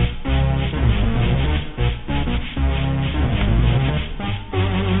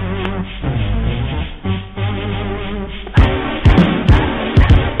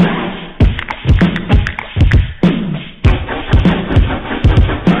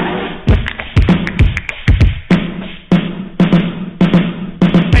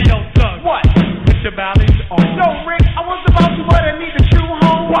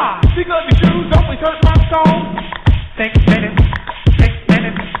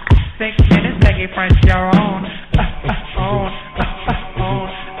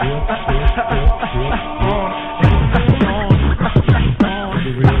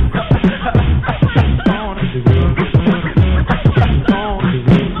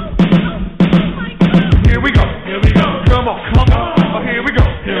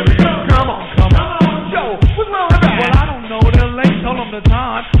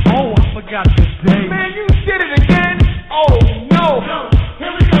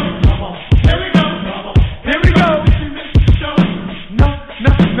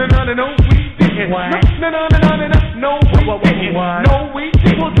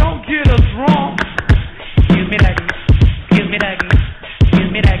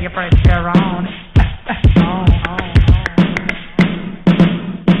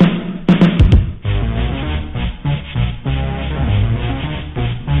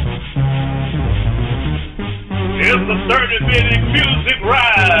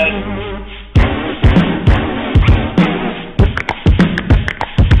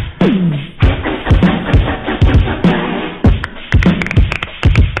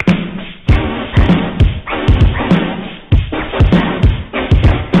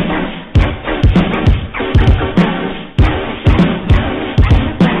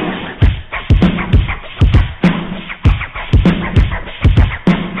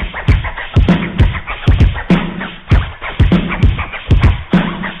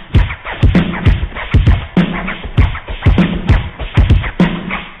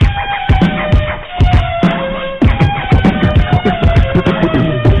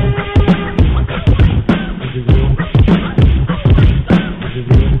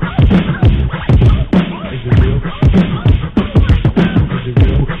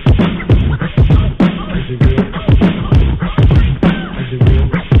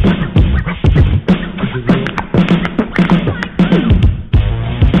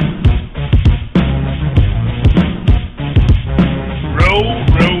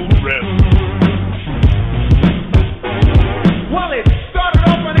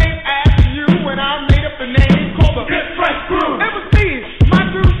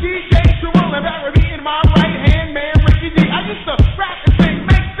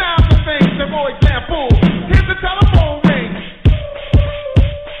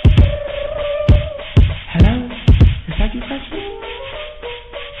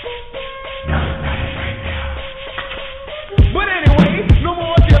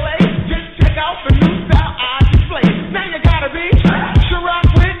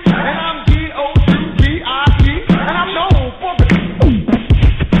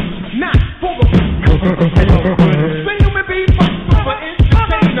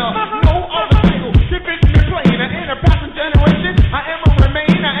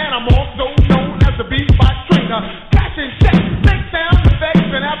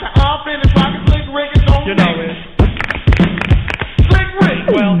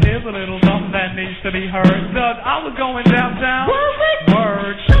 needs to be heard. Doug, I was going downtown.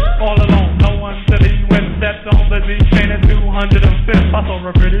 Word. All alone, no one to be with. Stepped on the D chain at 205th. I saw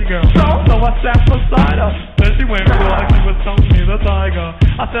a pretty girl. So I sat beside her. Then she went real like she was Tony the Tiger.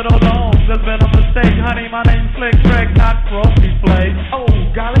 I said, hold on, there's been a mistake. Honey, my name's Slick Greg, not Frosty Flake. Oh,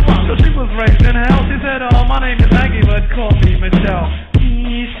 golly, so she was raised in hell. She said, my name is Maggie, but call me Michelle.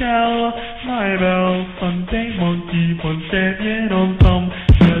 Michelle, my belle, Sunday monkey, Sunday on some,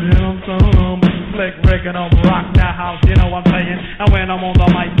 Slick Rick and I'm rock that house, you know what I'm saying? And when I'm on the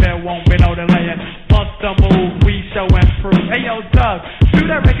mic, there won't be no delaying. Bust the move, we show and prove. Hey yo, Doug, do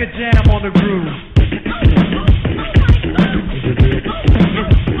that record jam on the groove.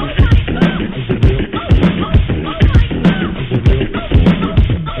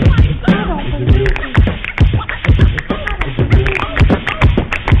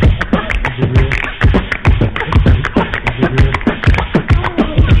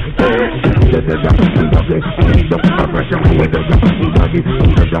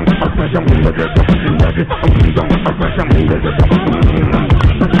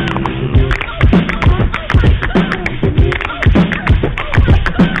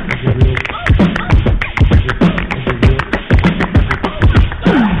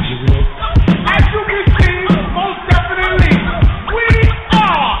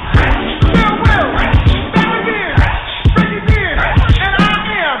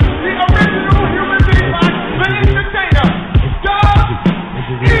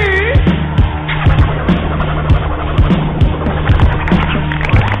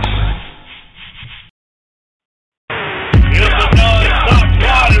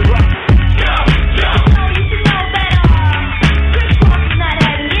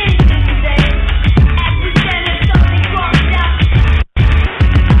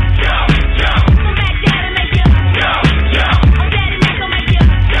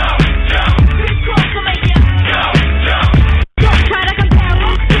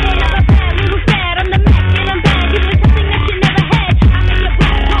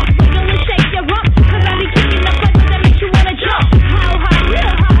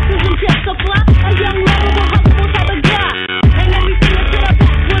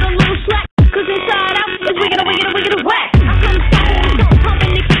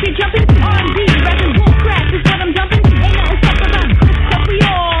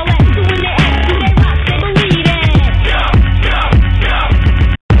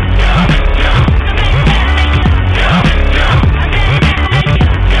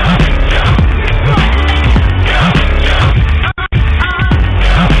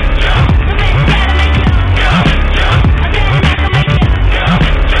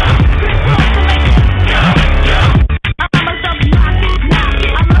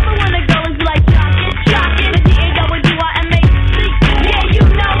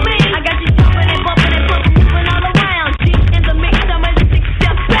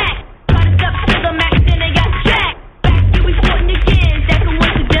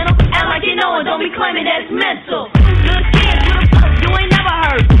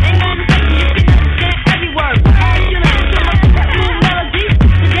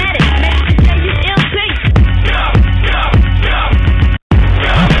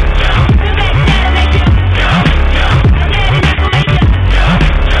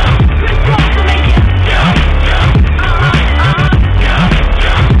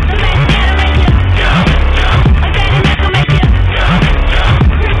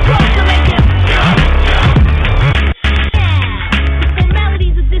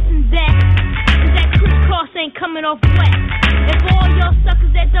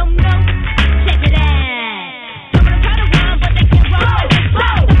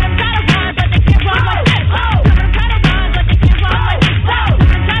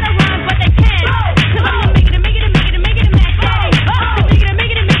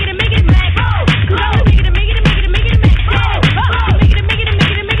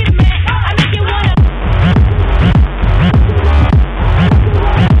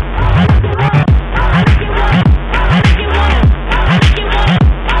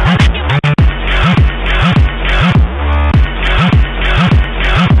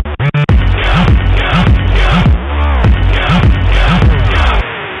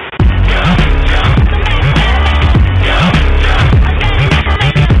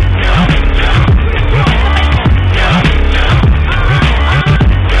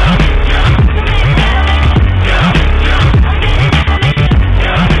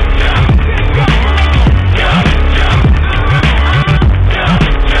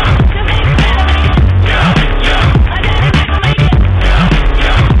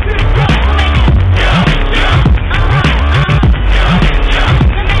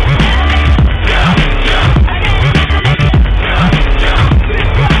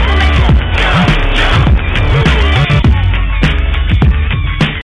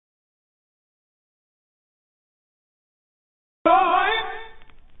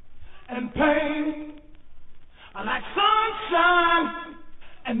 pain. I like sunshine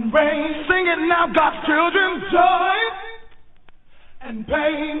and rain. Sing it now, God's children. Joy and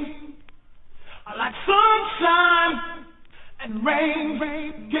pain. I like sunshine and rain.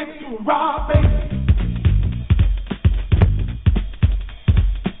 Give it to a raw baby.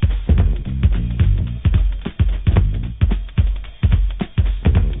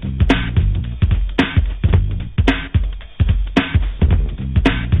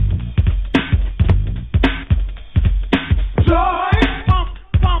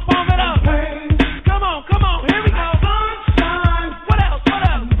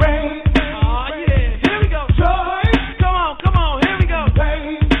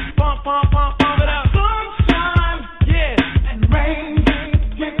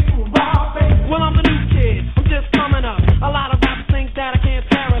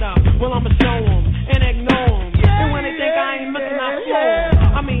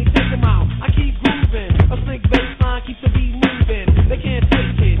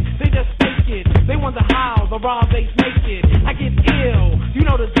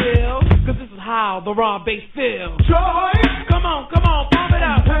 The raw bass feel. Joy! Come on, pump it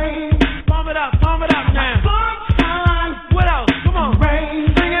up. Pain. Pump it up now. Sunshine. What else? Come on.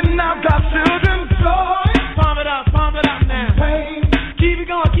 Rain. Singing now, God's children. Joy! Pump it up now. Pain. Keep it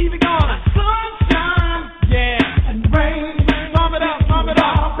going. Sunshine. Yeah. And rain. Pump it up.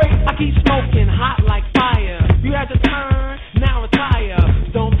 I keep smoking hot like fire. You had to turn, now retire.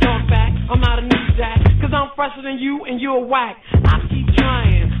 Don't talk back, I'm not a new jack. Cause I'm fresher than you and you're whack. I keep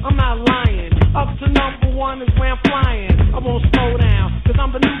trying, I'm not lying. Up to number one is where I'm flying. I won't slow down, cause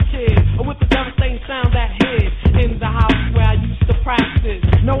I'm the new kid with the devastating sound that hit in the house where I used to practice.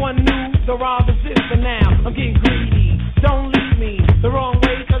 No one knew the raw exists, but now I'm getting greedy. Don't leave me the wrong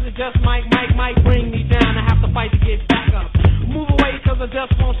way, cause it just might bring me down. I have to fight to get back up. Move away, cause I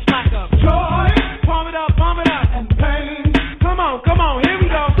just won't slack up. Joy, pump it up, and pain. Come on, here we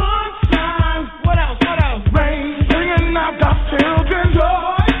go. Sunshine, what else? Rain, singing out God's children.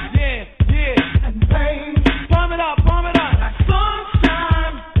 Joy.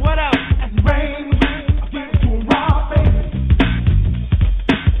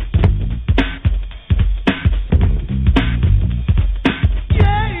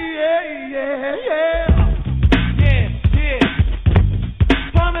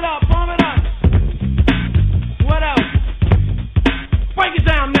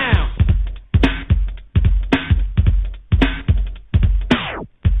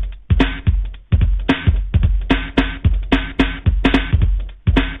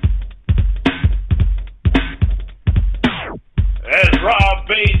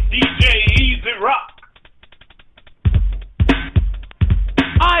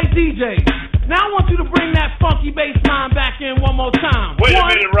 Now I want you to bring that funky bass line back in one more time. Wait a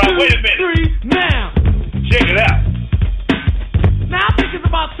minute, Rob. Wait a minute. 3, now. Check it out. Now I think it's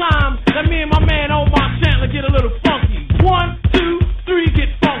about time that me and my man Omar Chandler get a little funky. 1, 2, 3, get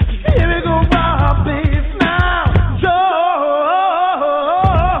funky. Here we go, Rob bass now.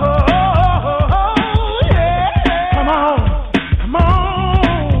 Yeah. Come on.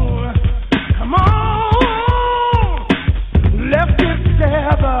 Let's get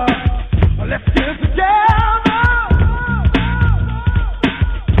together. Let's get together.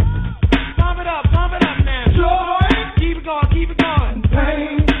 Pump it up now. Joy. Keep it going.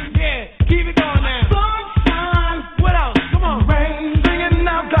 Pain. Yeah, keep it going now. Sunshine. What else? Come on. Rain. Singing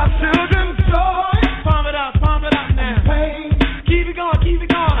now, God's children. Joy. Pump it up now. Pain. Keep it going.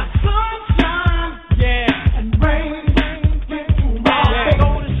 Sunshine. Yeah. And rain. Yeah.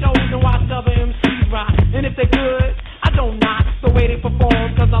 Go to shows and watch other MCs rock. And if they good, I don't knock the way they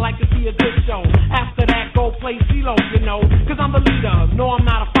perform, cause I like to see a good show. After that, go play CeeLo, cause I'm the leader, no I'm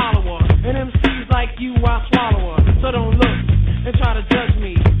not a follower. And MCs like you, I swallow her. So don't look and try to judge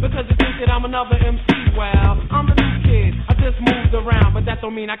me, because you think that I'm another MC. Well, I'm the new kid, I just moved around, but that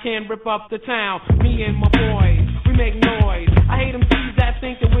don't mean I can't rip up the town. Me and my boys, we make noise. I hate MCs that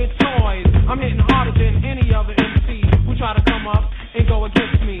think that we're toys. I'm hitting harder than any other MC who try to come up and go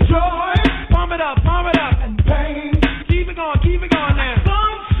against me. Joy, pump it up, and pain. Keep it going now.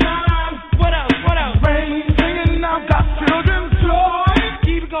 Sunshine. What else? Rain. Singing out God's children. Joy.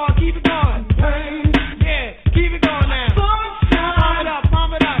 Keep it going. Pain. Yeah. Keep it going now. Sunshine.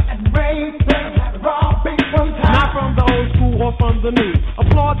 Pump it up. And rain. Let it raw bass one time. Not from the old school or from the new.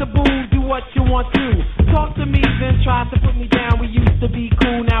 Applaud the boo. Do what you want to. Talk to me, then try to put me down. We used to be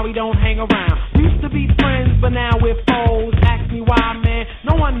cool, now we don't hang around. Used to be friends, but now we're foes. Ask me why, man.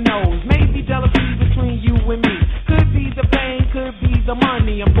 No one knows. Maybe jealousy between you and me. Could be the pain, could be the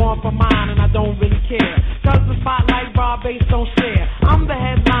money. I'm born for mine and I don't really care. Cause the spotlight raw bass don't share. I'm the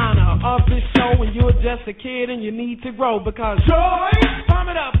headliner of this just a kid and you need to grow because joy, pump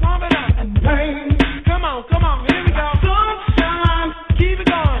it up, and pain. Come on, here we go. Sunshine, keep it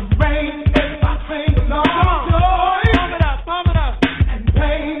going. Rain, everybody sing along. Come on, joy, pump it up, and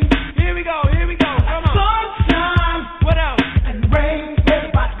pain. Here we go. Come on. Sunshine, what else? And rain,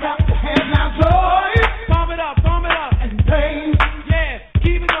 everybody clap your hands now. Joy, pump it up, and pain. Yeah,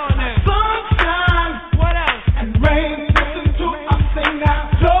 keep it going now. Sunshine, what else? And rain, listen to us sing now.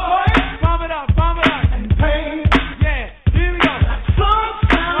 Joy, pump it up, and pain. Yeah, here we go.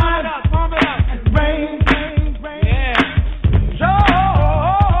 Sunshine, pump it up, and rain. Yeah.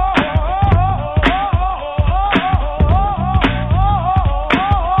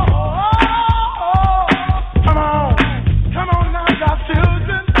 Come on now, y'all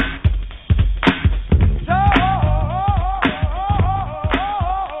children.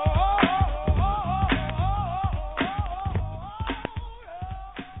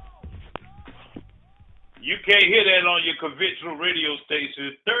 You can't hear that on your conventional radio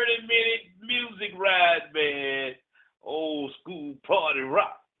station. 30-minute music ride, man. Old school party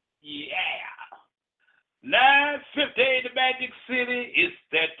rock. Yeah. 9:50 the Magic City. It's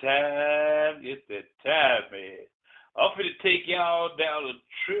that time, man. I'm finna take y'all down a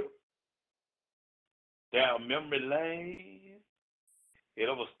trip down memory lane. And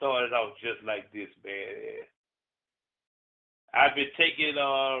I'm gonna start it off just like this, man. I've been taking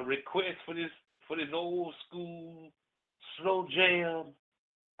requests for this old school slow jam.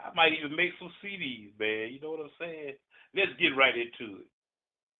 I might even make some CDs, man. You know what I'm saying? Let's get right into it.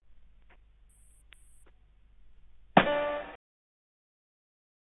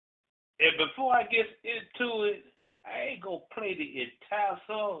 And before I get into it, I ain't gonna play the entire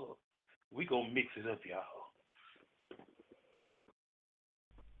song. We gonna mix it up, y'all.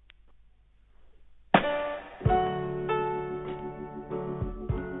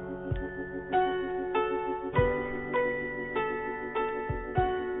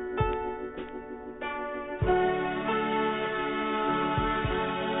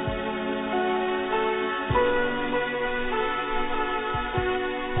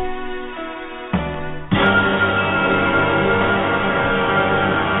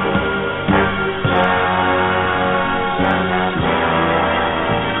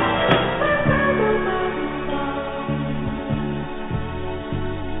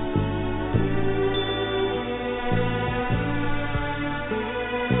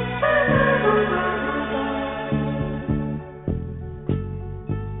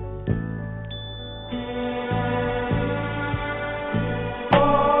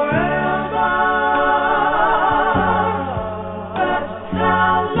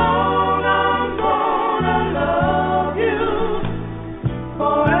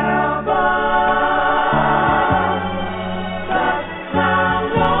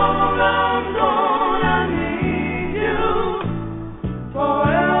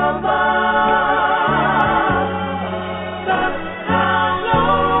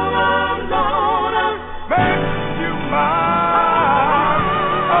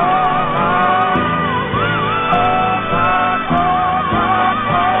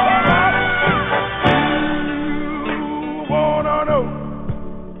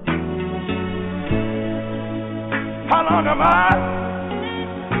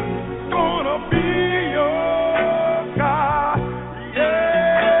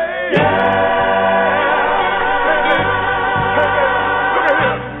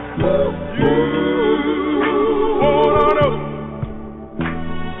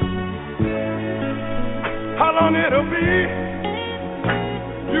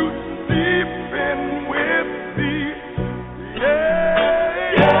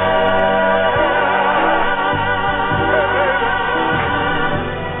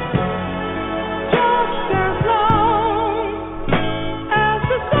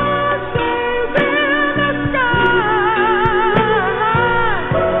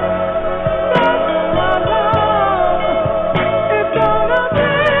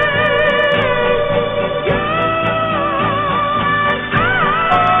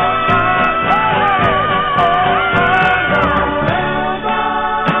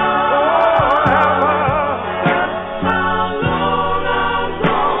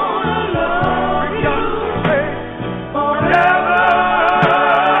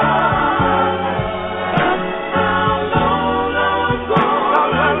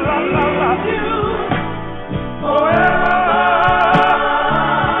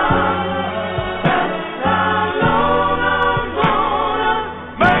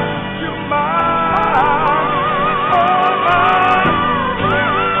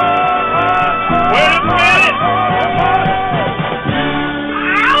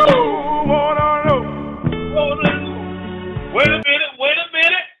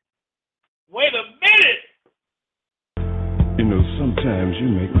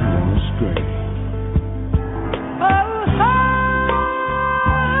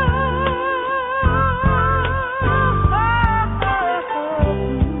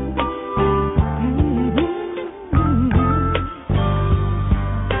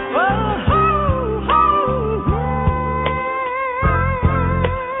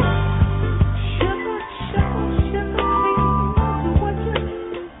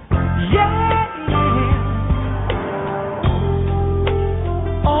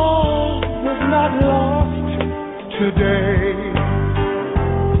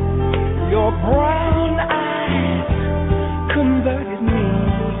 Your brown eyes converted me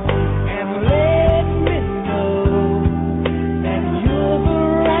and let me know that you're the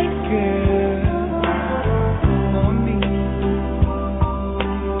right girl for me.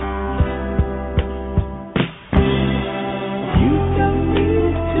 You don't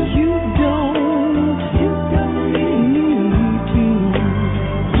need to. You don't need to.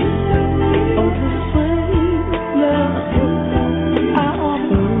 You don't need all the same love I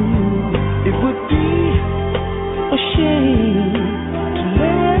offer you. It would be a shame to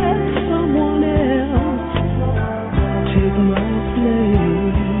let someone else take my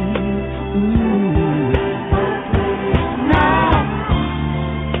place. Now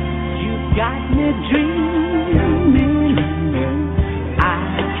you got me dreaming. I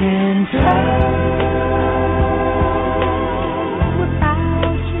can tell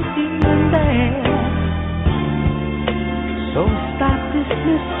without you being there. So stop this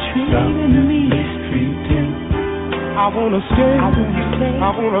mistreating me. I wanna stay, I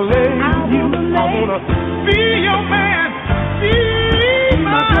wanna lay you, I wanna be your man, be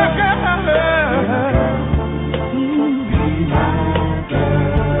my girl. Be my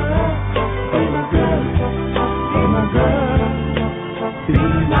girl, be my girl, be my girl, be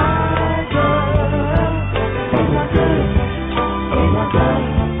my girl, be my girl, be my girl,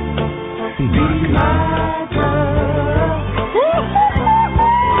 be my girl.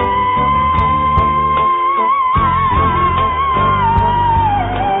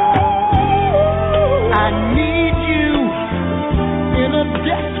 I need you in a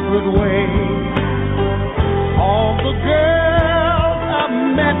desperate way. All the girls I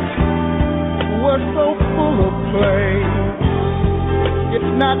met were so full of play.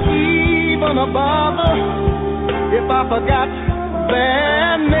 It's not even a bother if I forgot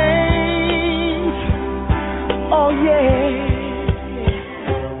their names. Oh yeah.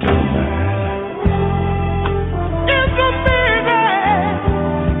 It's amazing.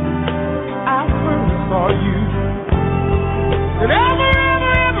 I first saw you, and every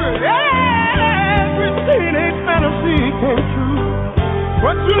teenage fantasy came true.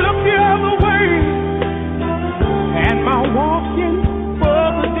 But you looked the other way, and my walking for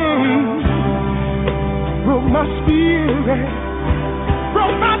the day broke my spirit,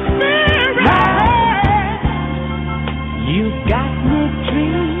 broke my spirit. You got me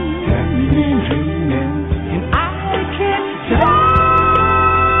dreaming, and I can't stop.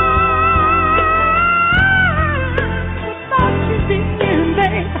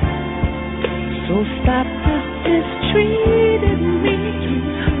 So stop this mistreating me.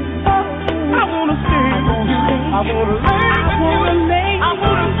 Oh, I wanna stay. I wanna lay. I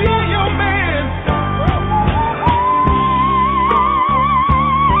wanna be your man.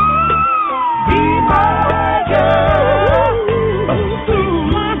 Be my girl. Be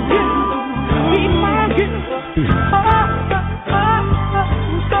my girl. Be my girl.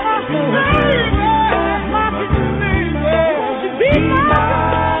 Be my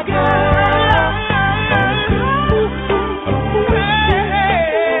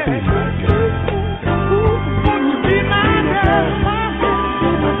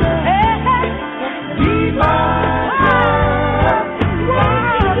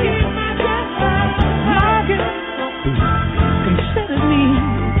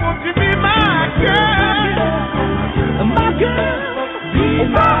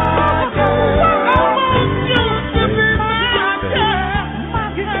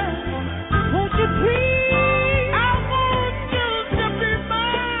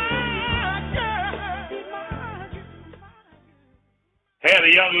Had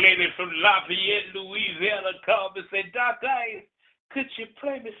a young lady from Lafayette, Louisiana, called me and said, Dr. Ice, could you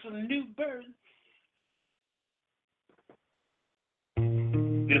play me some New Birds?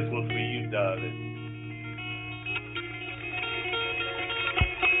 This was for you, darling.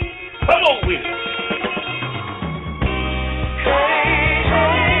 Come on with it.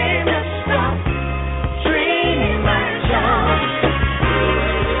 Hey, mister, dream my child.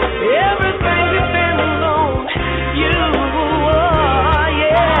 Everything you've been alone, you are,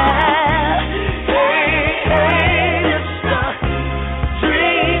 yeah. Hey, mister,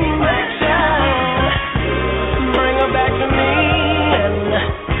 dream my child. Bring her back to me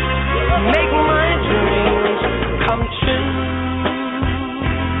and make my dreams come true.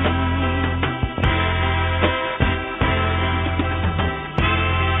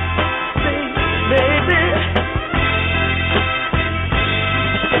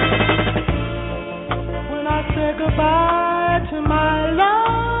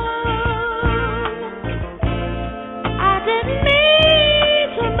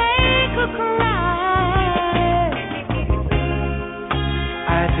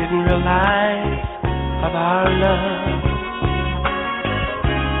 didn't realize of our love.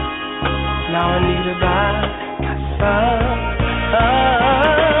 Now I need it by my son.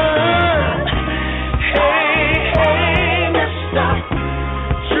 Hey, hey, Mr.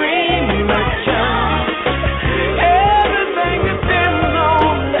 Dream Merchant, everything depends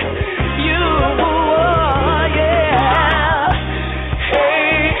on you, yeah.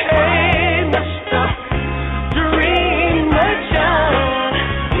 Hey, hey, Mr. Dream Merchant,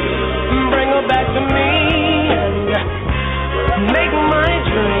 bring her back to me and make my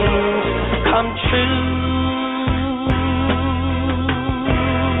dreams come true.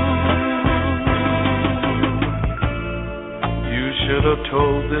 You should have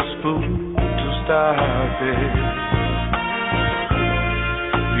told this fool to stop it.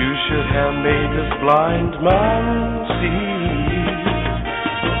 You should have made this blind man see.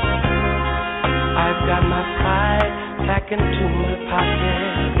 I've got my pride back into my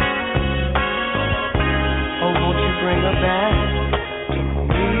pocket. Oh, won't you bring her back to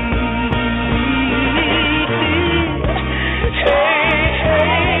me? Hey,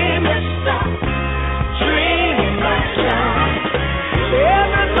 hey, Mr. Dream Merchant,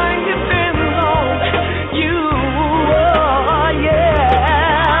 everything depends on you, yeah.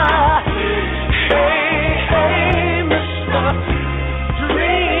 Hey, hey, Mr.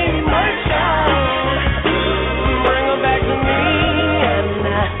 Dream Merchant, bring her back to me and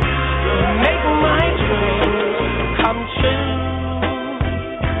make my dreams come true.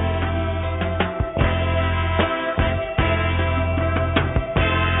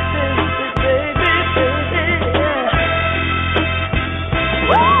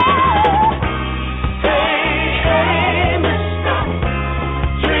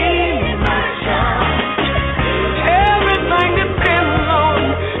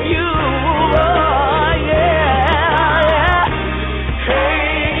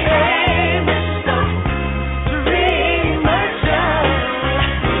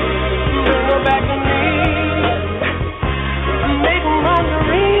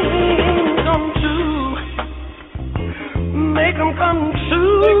 Come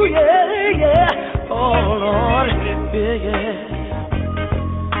true, yeah, yeah. Oh Lord, yeah, yeah.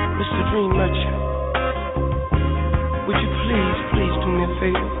 Mr. Dream Merchant, would you please do me a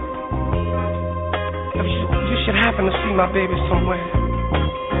favor? If you should happen to see my baby somewhere,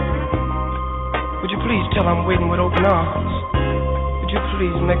 would you please tell her I'm waiting with open arms? Would you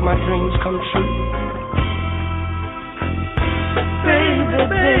please make my dreams come true? Baby,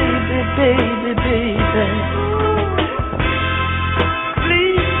 baby, baby, baby.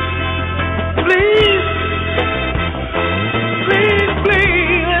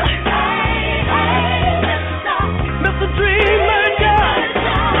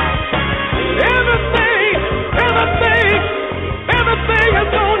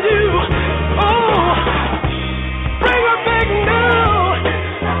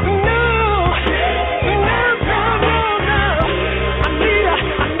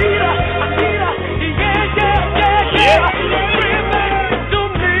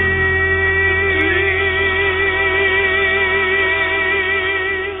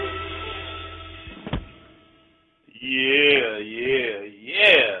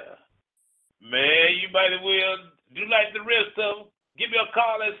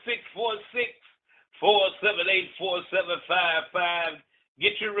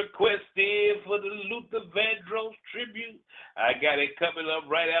 Get your request in for the Luther Vandross tribute. I got it coming up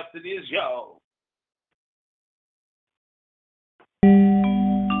right after this, y'all.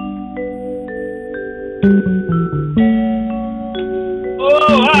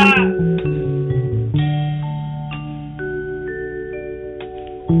 Oh,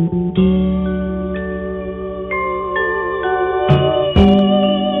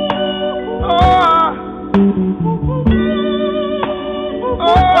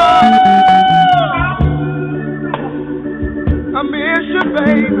 I miss you,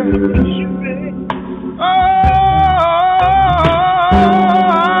 baby. Oh,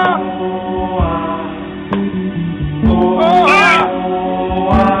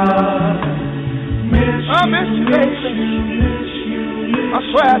 I miss you, baby. I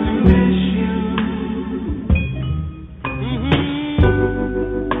swear I do.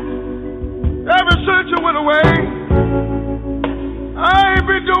 Ever since you went away, I ain't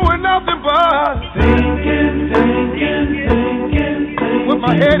been doing nothing but thinking. With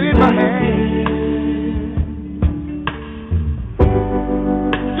my head in my hand.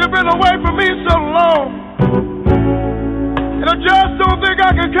 You've been away from me so long, and I just don't think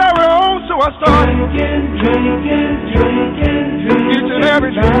I can carry on, so I started drinking each and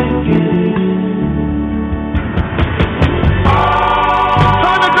every night.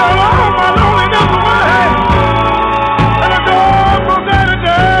 Trying to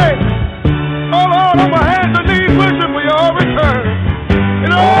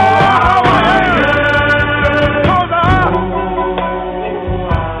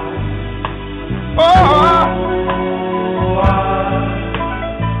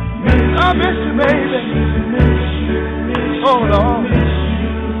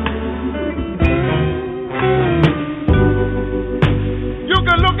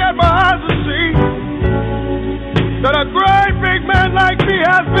had my eyes to see that a great big man like me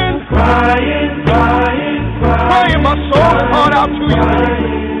has been crying my soul and heart out to you.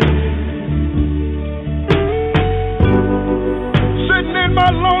 Sitting in my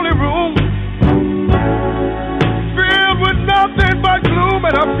lonely room, filled with nothing but gloom,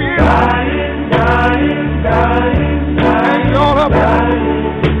 and I feel and all of it.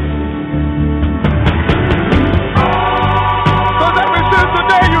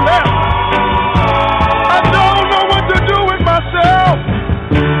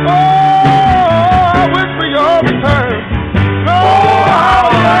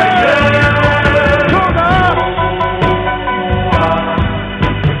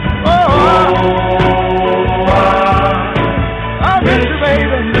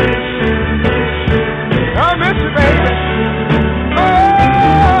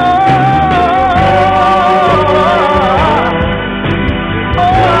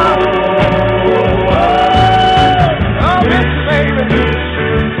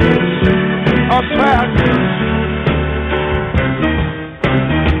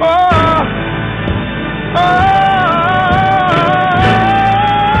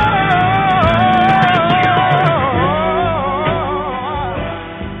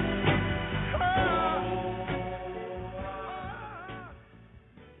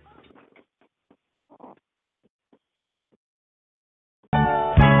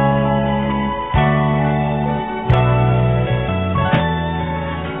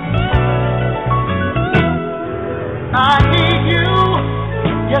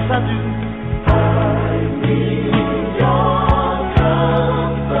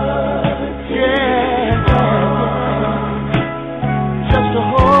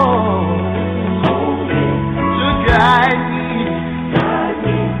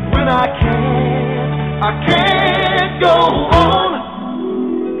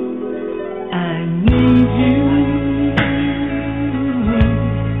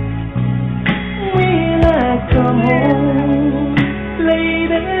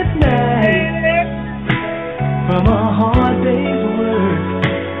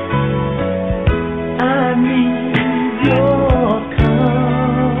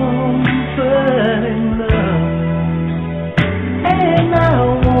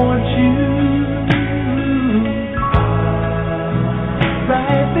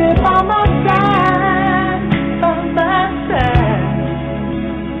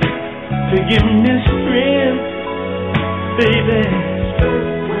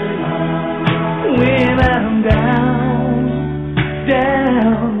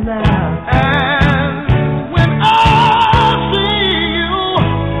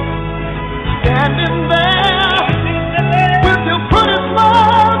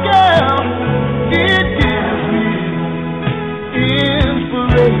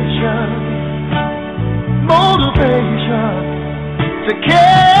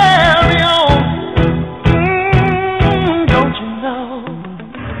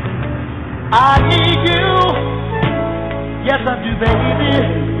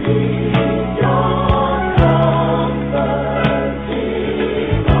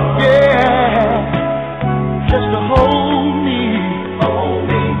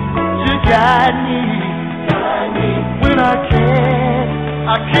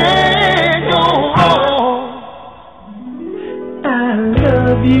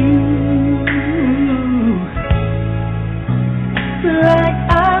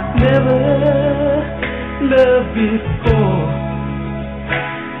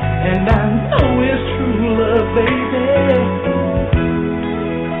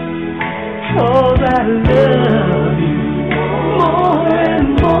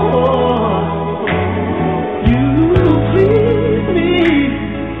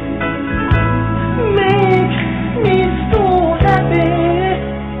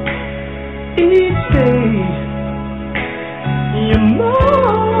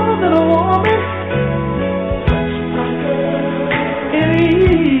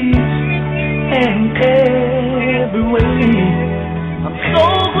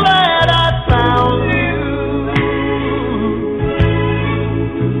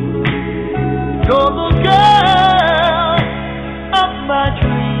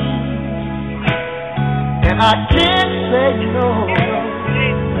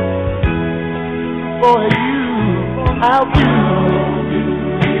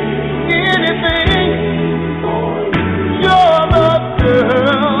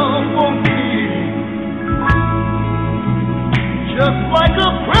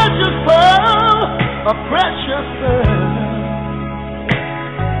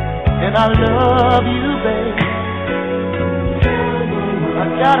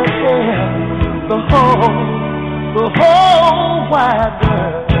 gotta tell the whole wide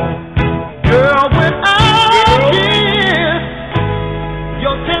world. Girl, when I kiss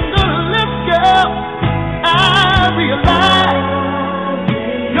your tender lips, girl, I realize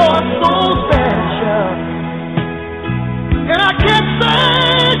you're so special. And I can't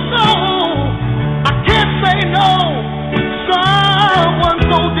say no, I can't say no. Someone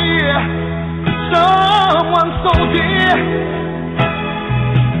so dear, someone so dear.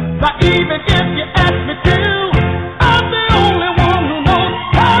 Now even if you ask me to, I'm the only one who knows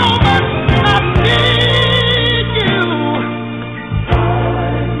how much I need you.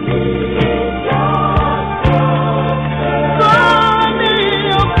 I need your comfort. I need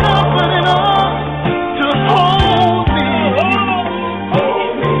your comfort and all to hold me,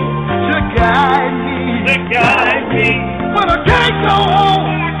 to guide me, when I can't go on.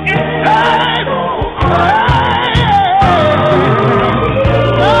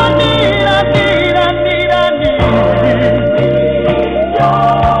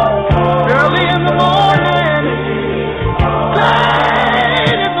 Early in the morning,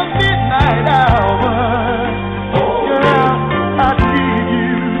 late in the midnight hour, girl, I need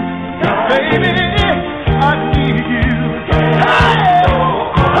you, baby, I need you.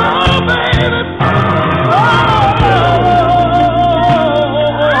 Oh, baby,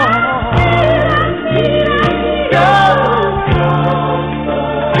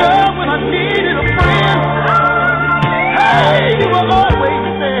 girl, when I needed a friend, hey, you were always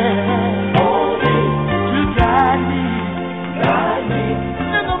there to guide me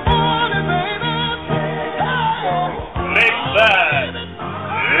in the morning, baby. Lakeside.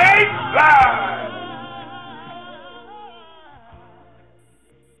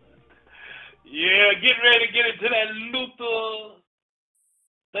 Yeah, get ready to get into that Luther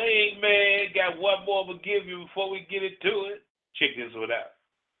thing, man. Got one more to give you before we get into it. Check this one out.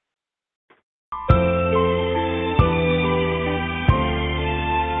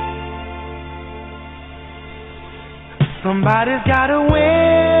 Somebody's gotta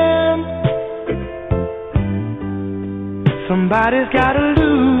win. Somebody's gotta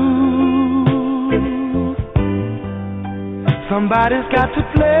lose. Somebody's got to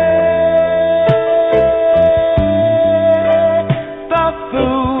play the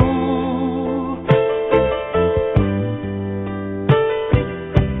fool.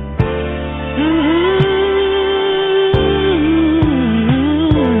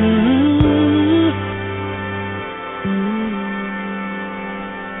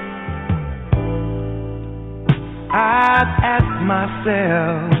 I've asked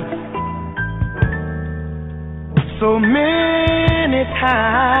myself so many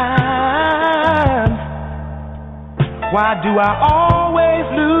times, why do I always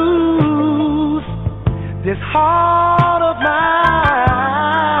lose this heart of mine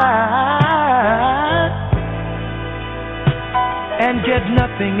and get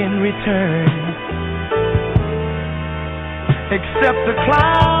nothing in return except the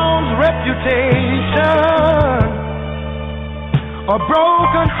clown's reputation, a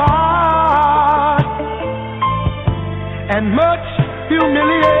broken heart, and much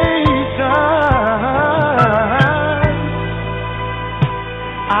humiliation.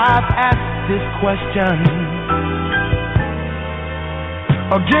 I've asked this question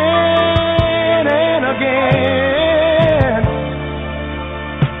again and again,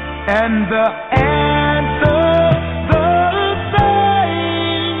 and the answer's the same.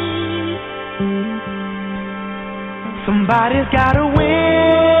 Somebody's gotta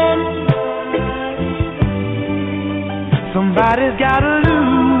win. Somebody's gotta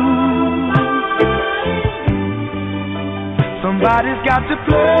lose. Somebody's got to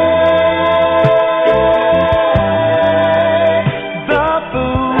play the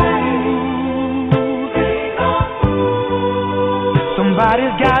fool.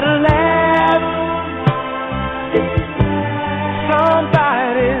 Somebody's gotta laugh.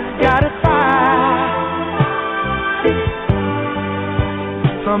 Somebody's gotta cry.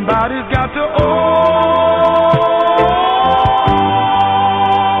 Somebody's got to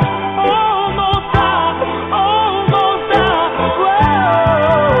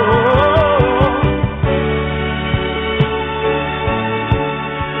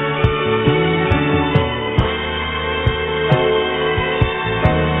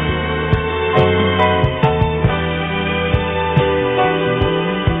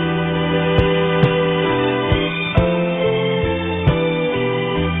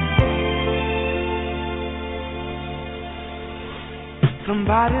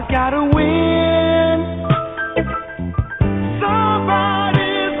somebody's gotta win.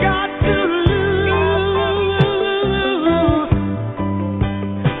 Somebody's got to lose.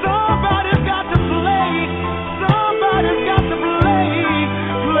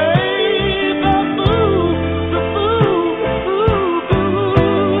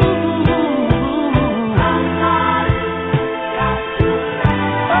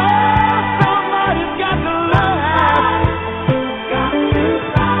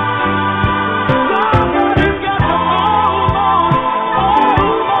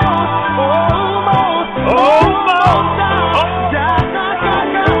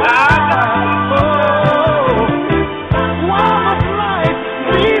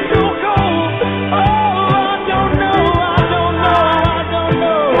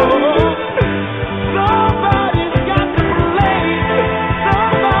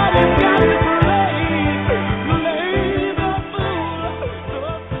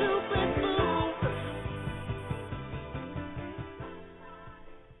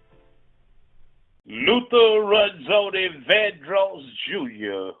 Jody Vandross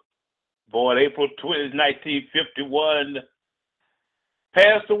Jr., born April 20, 1951,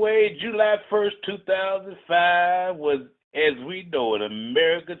 passed away July 1st, 2005, was, as we know, an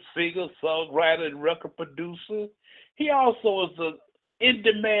American singer, songwriter, and record producer. He also was an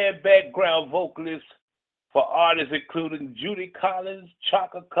in-demand background vocalist for artists including Judy Collins,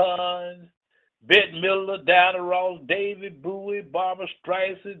 Chaka Khan, Bette Midler, Diana Ross, David Bowie, Barbra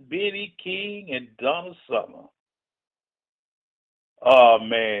Streisand, B.B. King, and Donna Summer. Oh,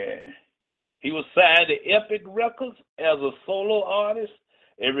 man. He was signed to Epic Records as a solo artist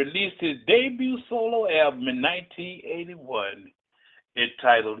and released his debut solo album in 1981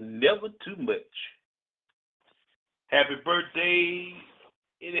 entitled Never Too Much. Happy birthday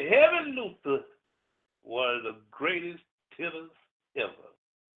in heaven, Luther, one of the greatest tenors ever.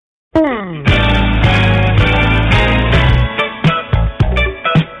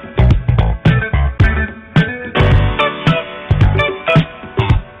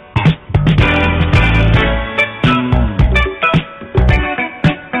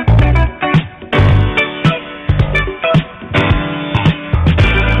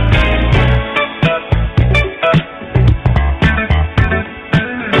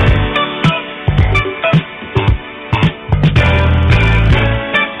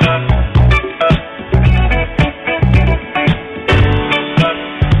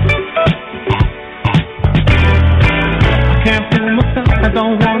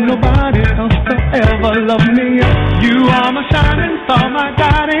 Love me, you are my shining star, my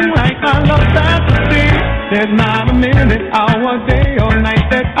guiding light, my love that's the sea. There's not a minute, hour, day, or night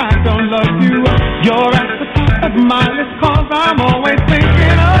that I don't love you. You're at the top of my list, cause I'm always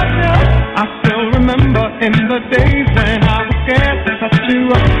thinking of you. I still remember in the days when I was scared to touch you,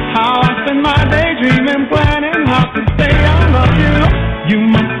 how I spent my day dreaming, planning how to say I love you. You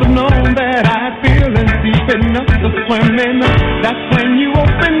must have known that I had feelings deep enough to swim in. That's when you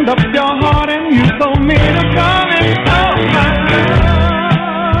opened up your heart and you told me to come and oh my love.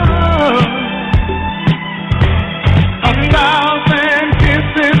 1,000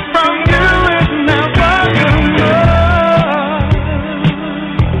 kisses from you is never enough.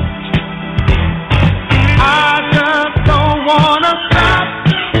 I just don't wanna stop.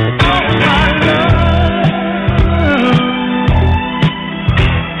 Oh my love.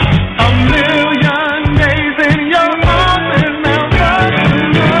 A million days in your arms is never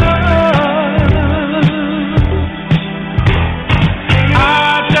enough. I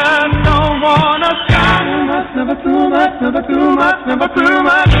just don't wanna stop. Never too much, never too much, never too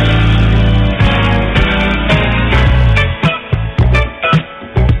much.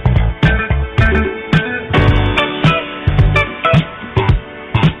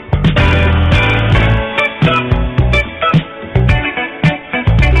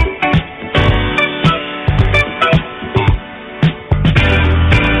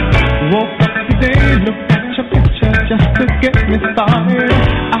 Woke up today, looked at your picture just to get me started.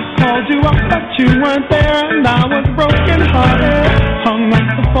 I called you up, but you weren't there, and I was broken hearted. Hung up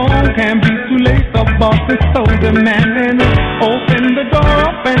the phone, can't be too late. The boss is so demanding. Open the door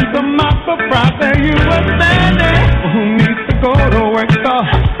up, and to my surprise, there you were standing. Who needs to go to work so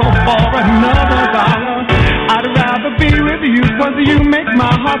for another dollar? I'd rather be with you, cause you make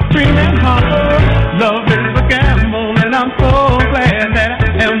my heart scream and holler. Love is a gamble, and I'm so glad that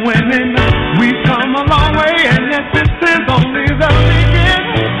I am winning. We've come a long way, and yes, this is only the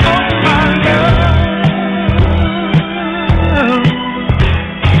beginning. Oh my love,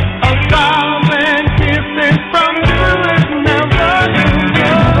 1,000 kisses from you is never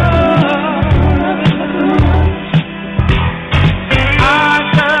enough. I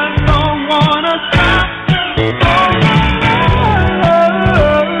just don't wanna stop. Oh my love,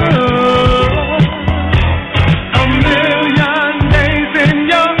 a million days in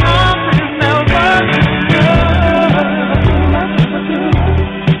your arms is never enough.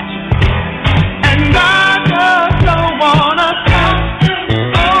 And I just don't wanna stop.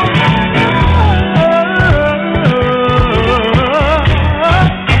 Oh my love,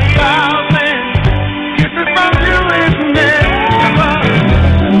 1,000 kisses from you is never,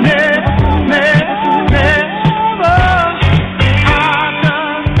 never. I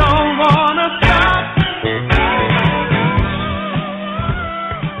just don't wanna stop.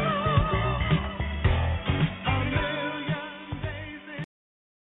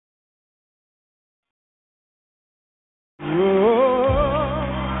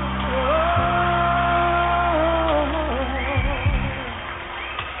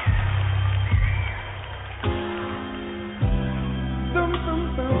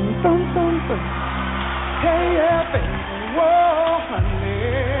 Hey, yeah, baby, whoa, honey,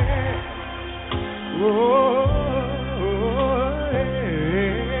 whoa.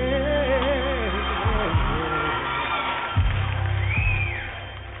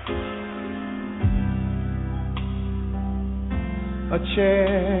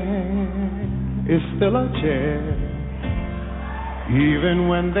 chair is still a chair, even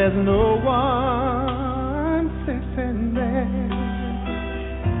when there's no one sitting there.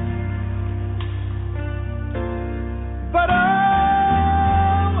 But a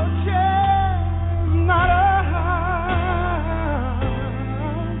chair's not a house,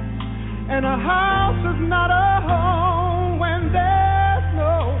 and a house is not a home when there's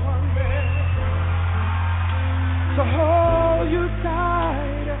no one there. So hold you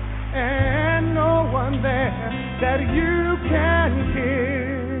tight, and no one there that you can kiss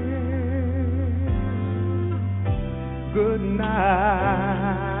good night.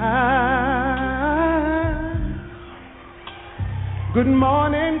 Good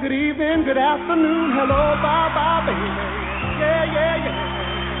morning, good evening, good afternoon, hello, bye-bye, baby. Yeah, yeah, yeah.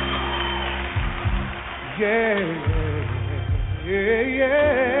 Yeah, yeah,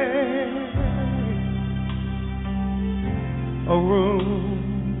 yeah. A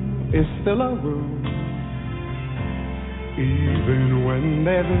room is still a room, even when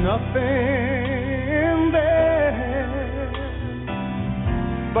there's nothing there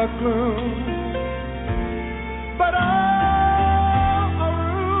but gloom. But a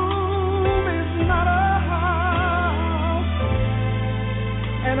room is not a house,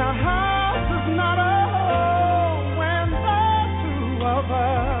 and a house is not a home when the two of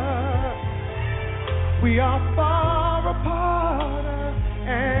us, we are far apart,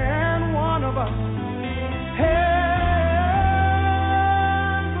 and one of us has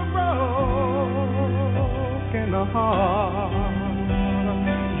a broken heart.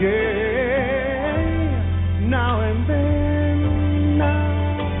 Yeah, now and then,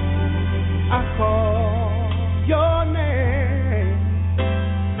 I call your name,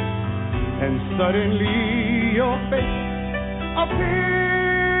 and suddenly your face appears.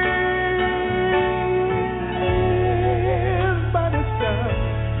 But it's just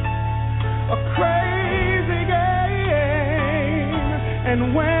a crazy game, and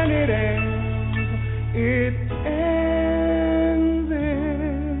when it ends, it ends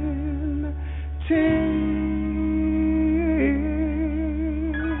in tears.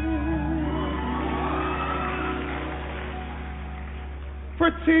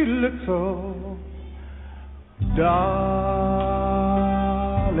 Pretty little darling,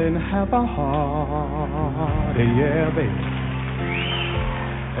 have a heart, yeah, baby.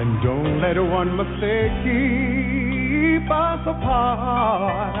 And don't let one mistake keep us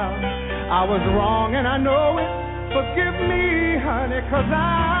apart. I was wrong and I know it. Forgive me, honey, 'cause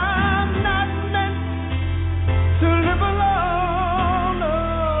I'm not meant to live alone. No,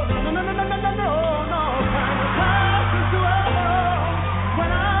 no, no, no, no, no, no, no, no. Time to pass into a home when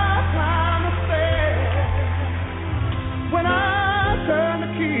I climb the stairs, when I turn the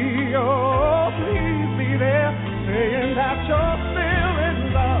key. Oh, please be there, saying that you're still in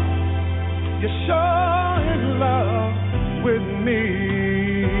love. You're sure in love with me.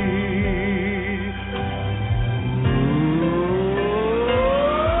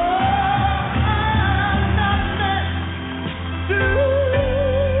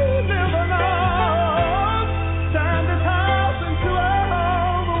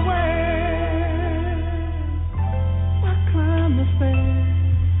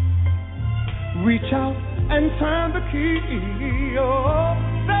 Reach out and turn the key. Oh,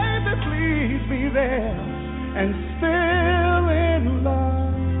 baby, please be there and still in love.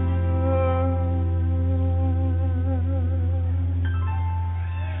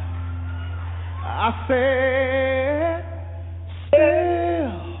 I said,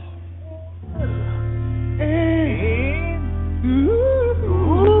 still in love.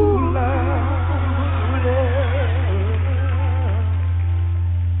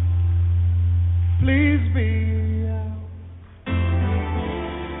 Please be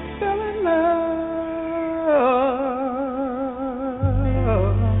still in love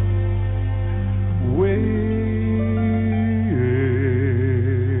with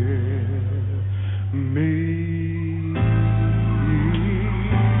me.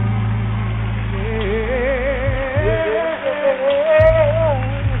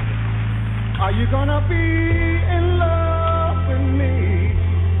 Are you gonna be in love with me?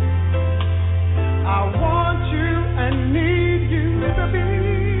 I want you and need you to be,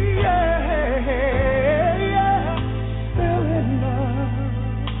 yeah, yeah, still in love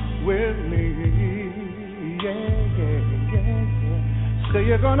with me, yeah, yeah, yeah, yeah. So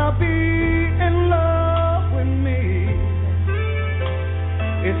you're gonna be in love with me.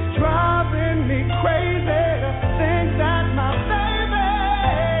 It's driving me crazy to think that my baby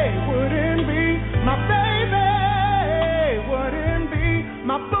wouldn't be my baby, wouldn't be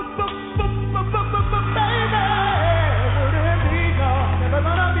my baby, wouldn't be gone.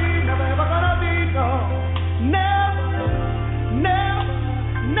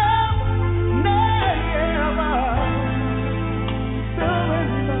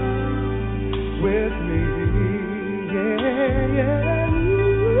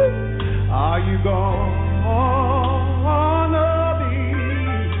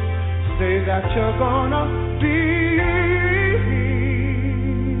 that you're gonna be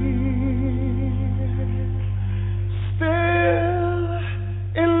still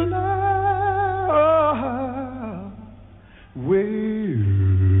in love with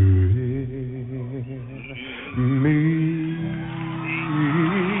me.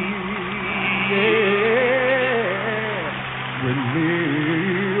 Yeah, with me.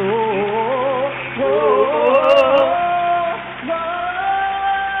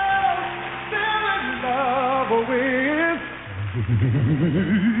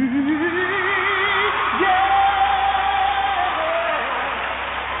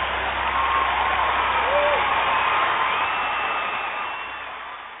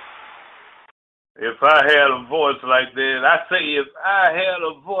 If I had a voice like that, I say if I had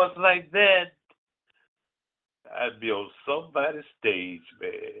a voice like that, I'd be on somebody's stage,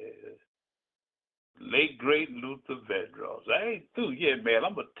 man. Late great Luther Vandross. I ain't through yet, man.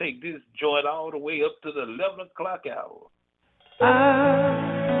 I'm gonna take this joint all the way up to the 11 o'clock hour. I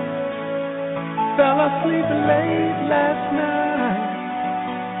fell asleep late last night,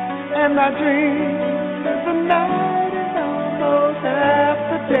 and I dreamed that the night is almost half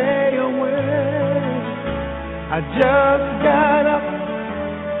the day away. I just got up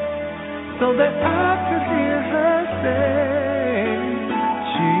so that I could hear her say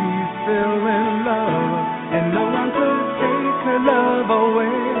she's still in love and no one could take her love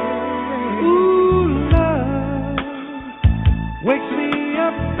away. Ooh, love wakes me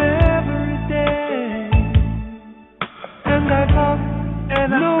up every day, and I thought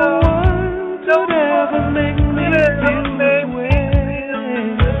no one could ever make me feel this way.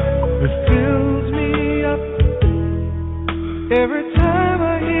 It fills me up every time I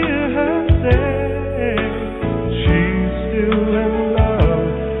hear her say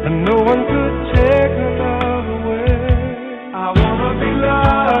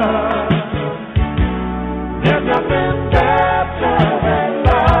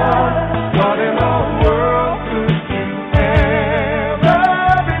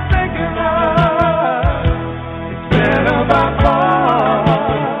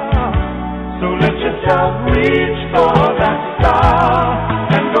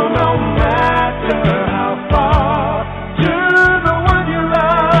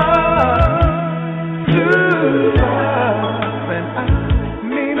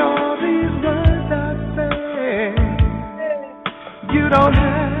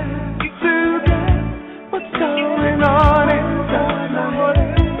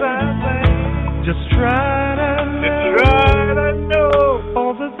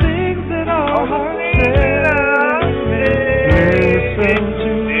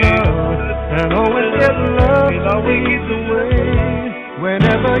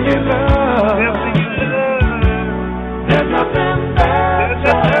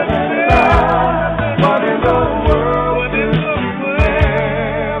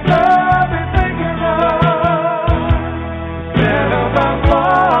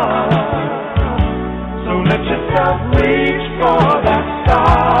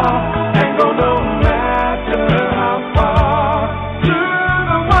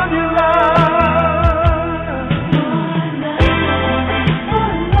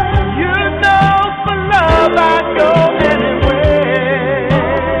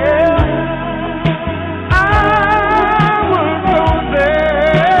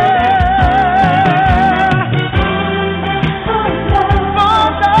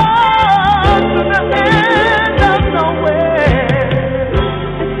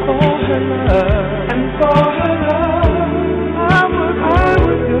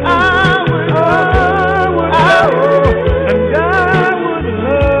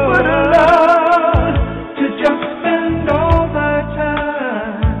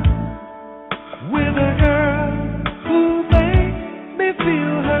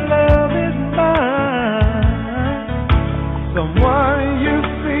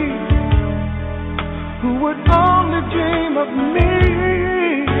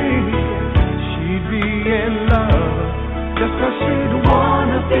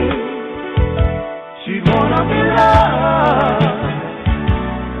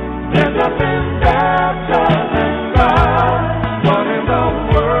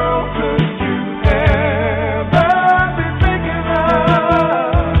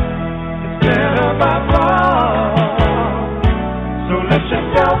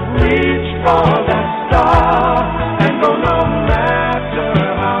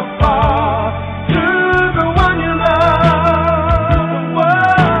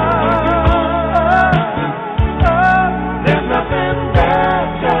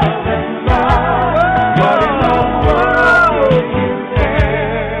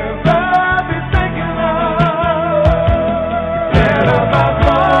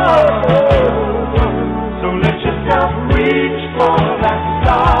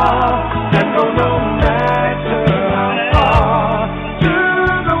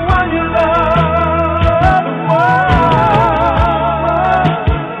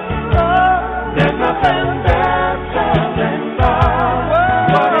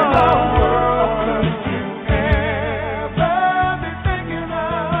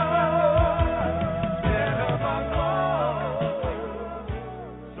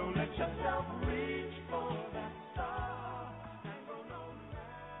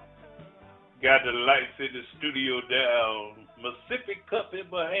Got the lights in the studio down. Pacific Cup in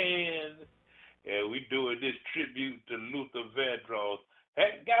my hand. And we doing this tribute to Luther Vandross.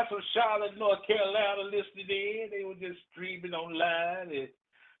 Hey, got some Charlotte, North Carolina listening in. They were just streaming online and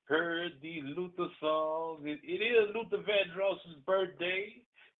heard these Luther songs. It is Luther Vandross's birthday.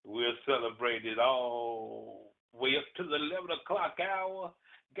 We'll celebrate it all way up to the 11 o'clock hour.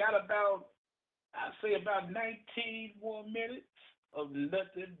 Got about, I'd say about 19 more minutes of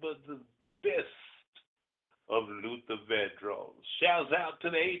nothing but the best of Luther Vandross. Shouts out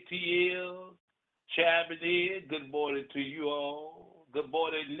to the ATL, chiming in. Good morning to you all. Good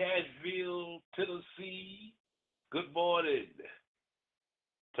morning, Nashville, Tennessee. Good morning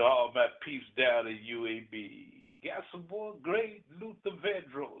to all my peeps down in UAB. Got some more great Luther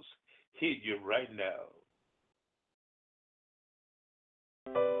Vandross hitting you right now.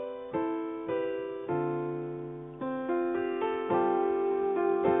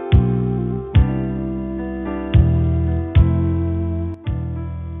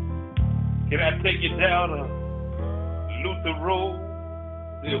 Can I take you down a Luther Road,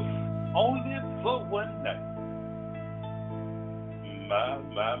 if only for one night? My.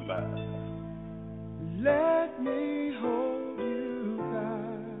 Let me hold you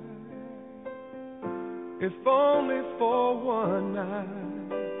tight, if only for one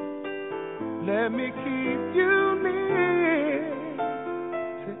night. Let me keep you near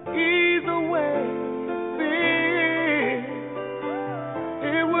to ease away fear.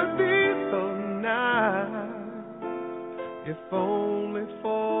 It would be so nice if only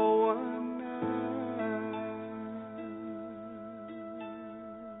for one night.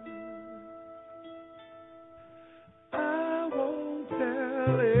 I won't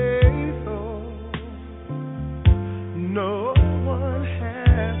tell a soul, no one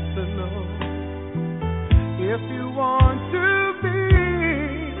has to know. If you want to be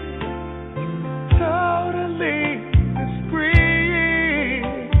totally discreet,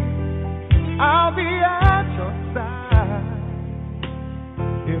 I'll be at your side,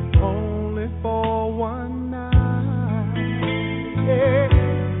 if only for one night. Yeah,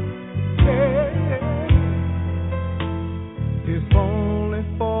 yeah. If only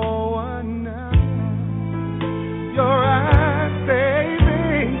for one night. Your eyes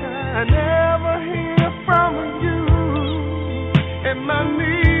saving, I never hear from you, and my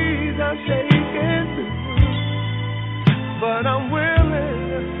knees are shaking too. But I'm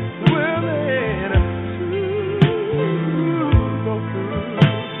willing to go through.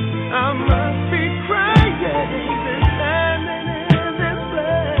 I must be crazy standing in this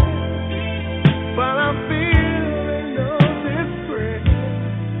place, but I'm feeling no disgrace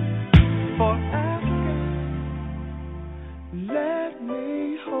for asking. Let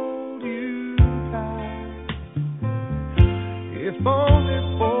me hold you tight, if only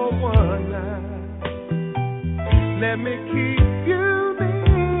for one night. Let me keep you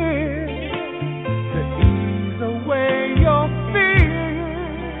near to ease away your fear.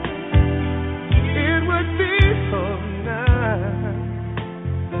 It would be so nice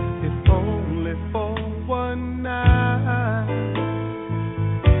if only for one night.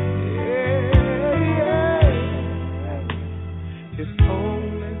 Yeah, if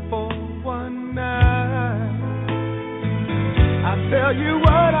only for one night. I tell you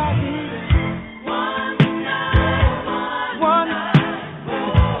what I need.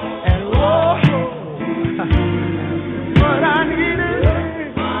 What I need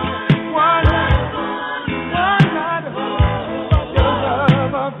is one night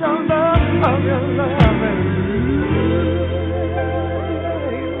of your love.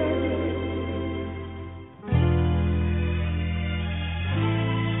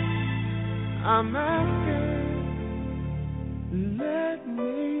 I'm asking, let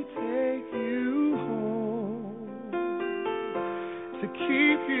me take you home to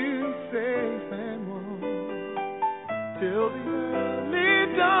keep you safe and warm till the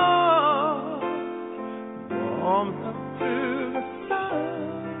early dawn warms up to the sun.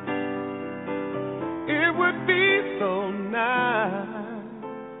 It would be so nice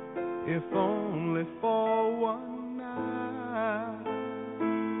if only for one night.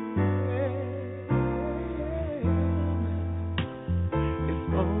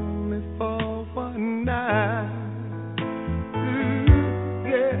 If only for one night.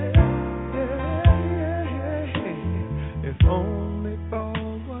 If only for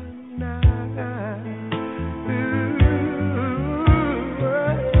one night.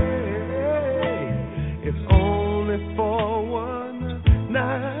 If only for one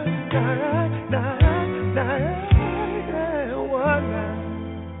night. One night.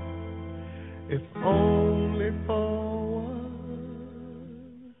 If only for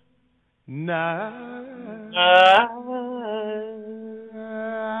one night.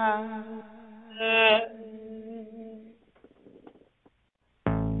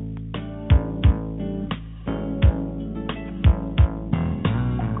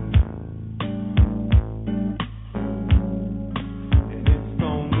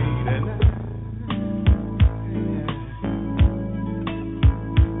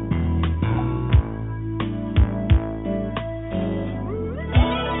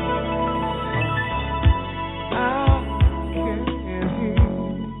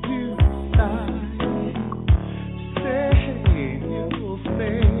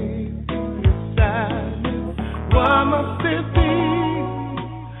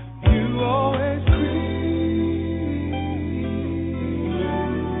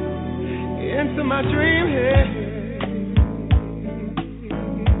 into my dream here.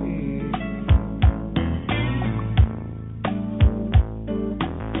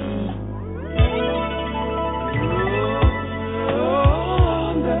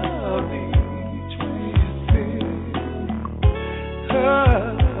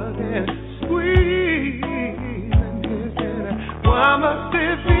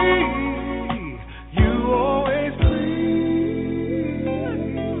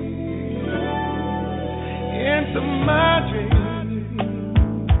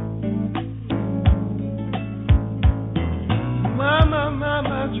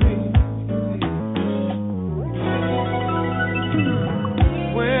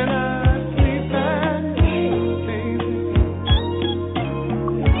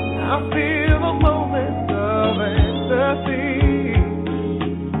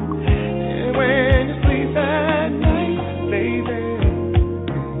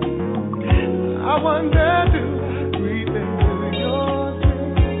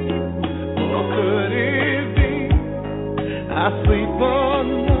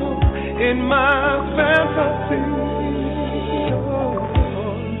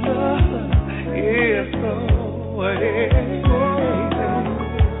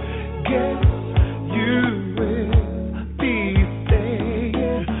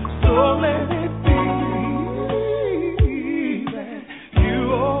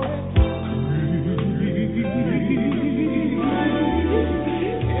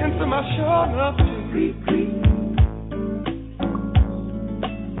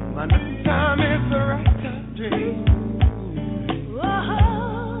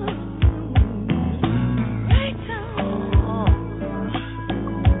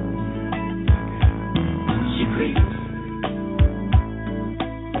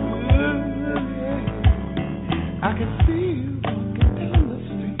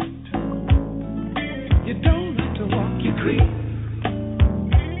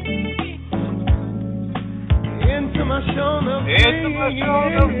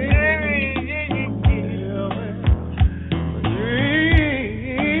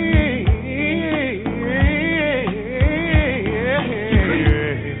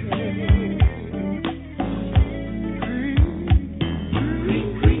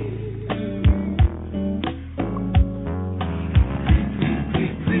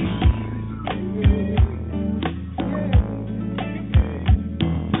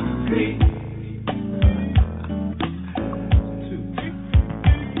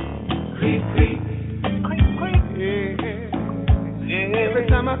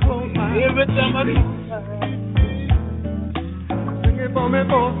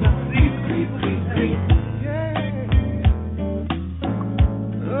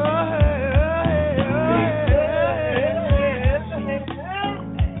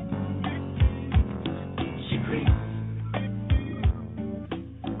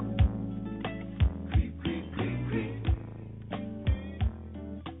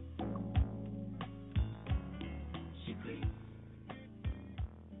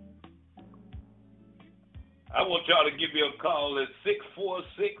 I want y'all to give me a call at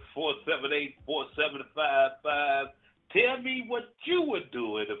 646-478-4755. Tell me what you were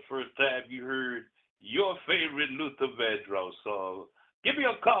doing the first time you heard your favorite Luther Vandross song. Give me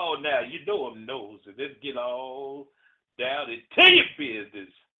a call now. You know I'm nosy. Let's get all down and tell your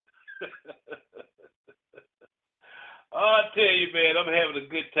business. I tell you, man, I'm having a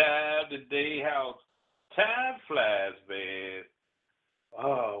good time today. How time flies, man.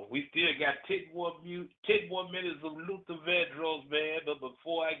 Oh, we still got 10 more minutes of Luther Vandross, man. But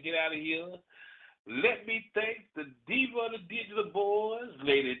before I get out of here, let me thank the diva of the digital boys,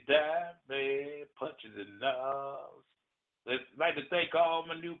 Lady Di, man, punches and knobs. I'd like to thank all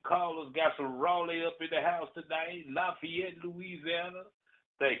my new callers. Got some Raleigh up in the house tonight, Lafayette, Louisiana.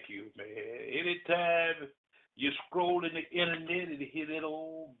 Thank you, man. Anytime you scroll in the internet and hear that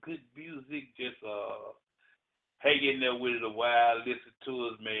old good music, just hang in there with it a while, listen to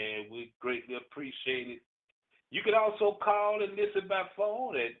us, man. We greatly appreciate it. You can also call and listen by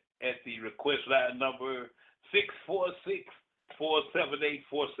phone at the request line number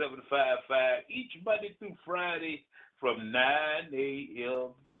 646-478-4755 each Monday through Friday from 9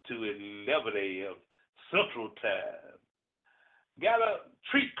 a.m. to 11 a.m. Central Time. Got a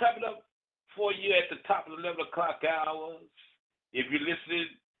treat coming up for you at the top of the 11 o'clock hours. If you're listening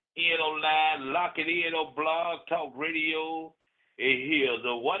in online, lock it in on Blog Talk Radio and hear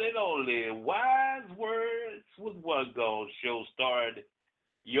the one and only Wise Words with One Gone show starring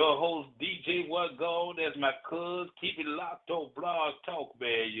your host, DJ One Gone. That's my cuz. Keep it locked on Blog Talk,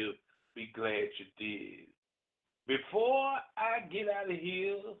 man. You'll be glad you did. Before I get out of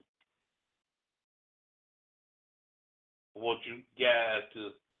here, I want you guys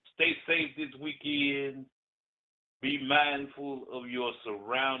to stay safe this weekend. Be mindful of your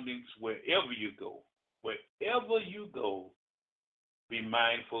surroundings wherever you go. Wherever you go, be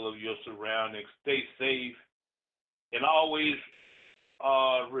mindful of your surroundings. Stay safe. And always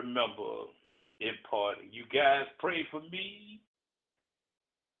remember, important, you guys pray for me.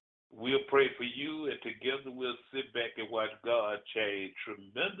 We'll pray for you. And together we'll sit back and watch God change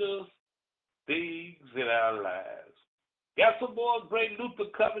tremendous things in our lives. Got some more great Luther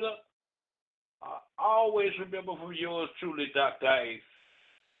coming up. Always remember from yours truly, Dr. Ice,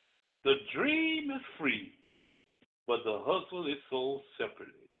 the dream is free, but the hustle is sold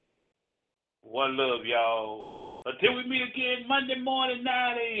separately. One love, y'all. Until we meet again Monday morning,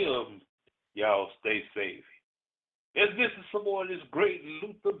 9 a.m., y'all stay safe. Let's listen to some more of this great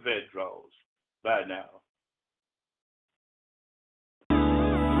Luther Vandross. Bye now.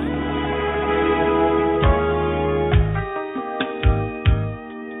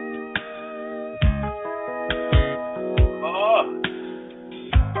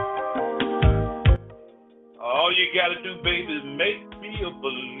 All you gotta do, baby, is make me a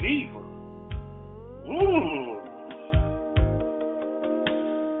believer. Ooh.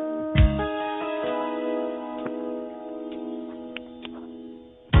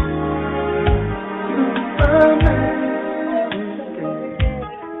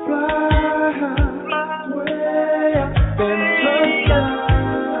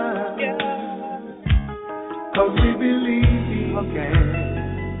 Cause we believe he can.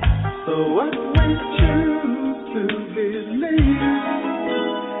 So what we choose to believe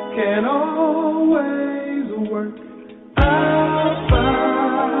can always work out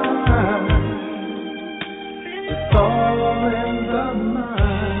fine. It's all in the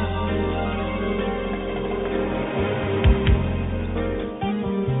mind.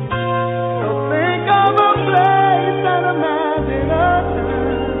 So think of a place and imagine a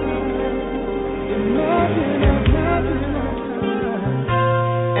time. Imagine a time.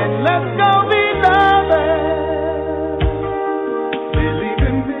 And let's go be lovers. Believe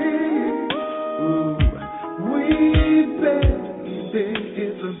in me. Ooh, we baby,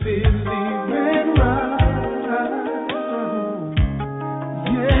 it's a believing right.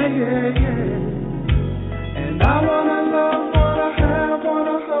 Yeah, yeah, yeah. And I wanna love, wanna have,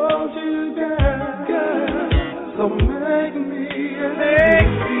 wanna hold you, girl. So make me a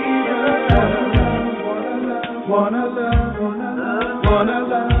wanna love, wanna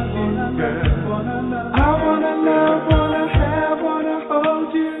love you, girl. I wanna love, wanna have, wanna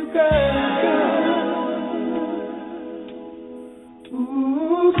hold you, girl.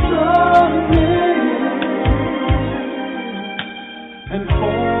 Ooh, someday and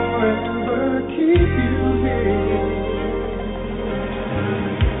forever keep you here.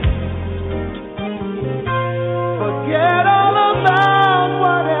 Forget all about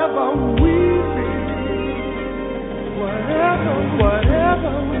whatever we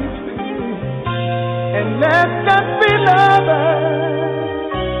whatever we feel, and let's just be lovers,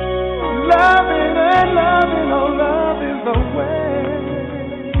 loving and loving, oh love is the way,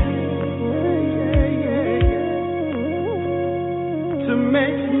 to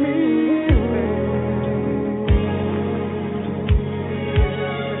make me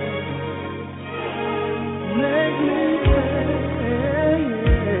make me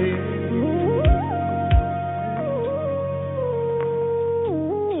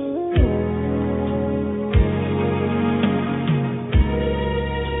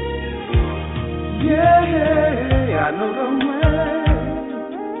I know the way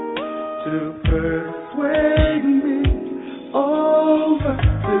to persuade me over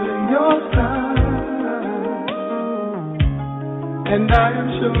to your side, and I am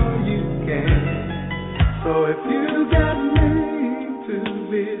sure you can. So if you got me to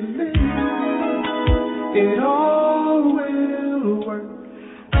believe, it all will work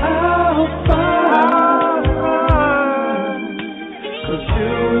out fine. 'Cause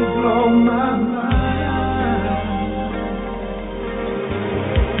you blow my mind.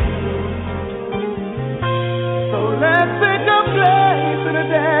 So let's pick a place and a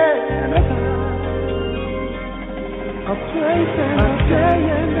day and a time, a place and a day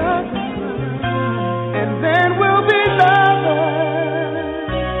and a time, and then we'll be lovers,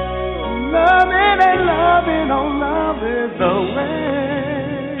 loving and loving, oh love is the way.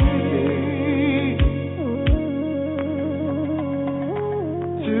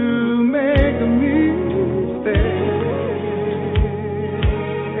 To make a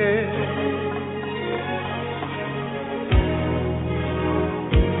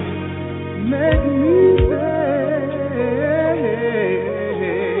make me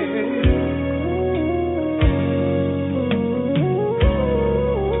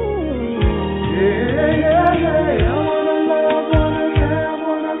I wanna love, wanna have,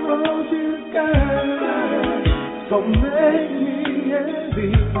 wanna hold you, girl. So make me a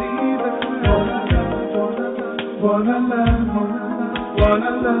believer.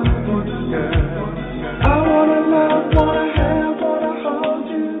 Wanna love, girl. I wanna love, wanna have, wanna hold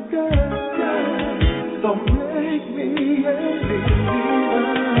you, girl. So make me a believer.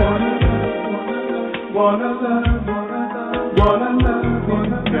 Wanna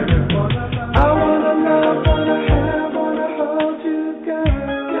love, girl. I wanna love, wanna have, wanna hold you,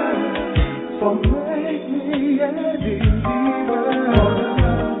 girl. So make me a believer.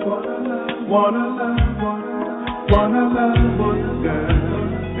 Wanna love, girl.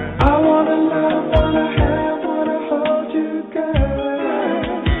 I wanna love, wanna have, wanna hold you,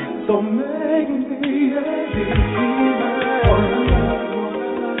 girl. So make me a believer.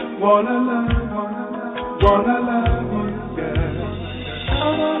 Wanna love, girl. I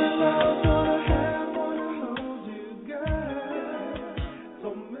wanna love, wanna have, wanna hold you, girl. So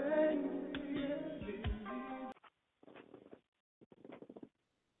make me a believer.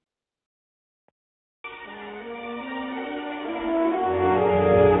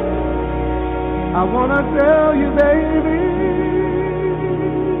 I wanna tell you, baby,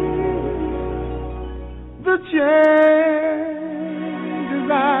 the changes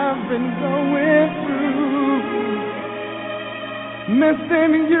I've been going through,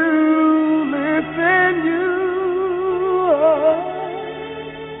 missing you, oh,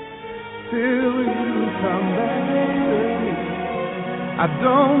 till you come back to me. I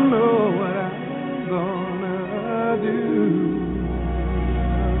don't know what I'm gonna do.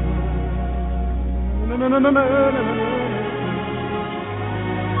 No.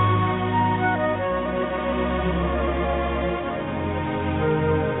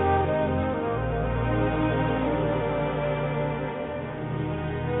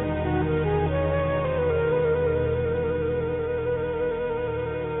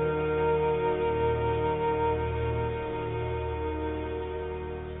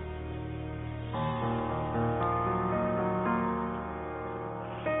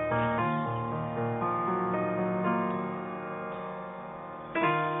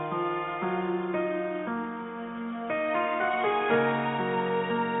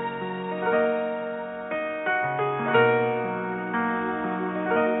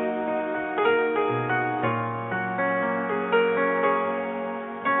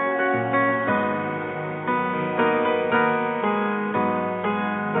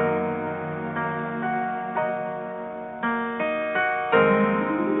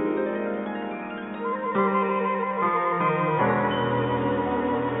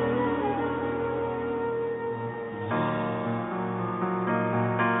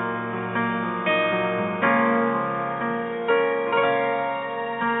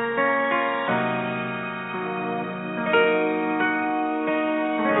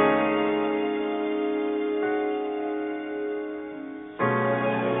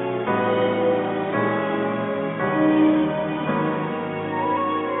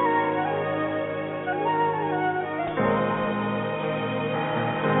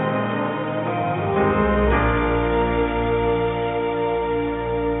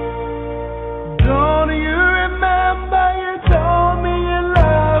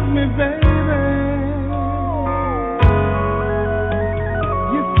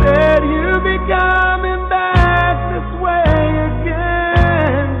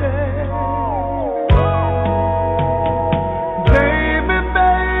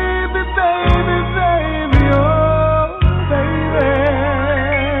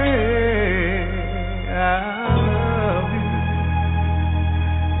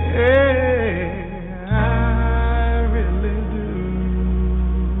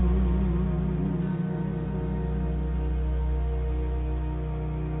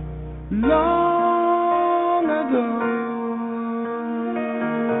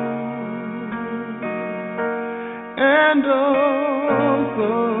 and oh, so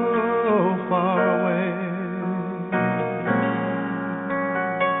far away.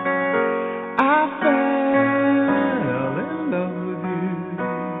 I fell in love with you.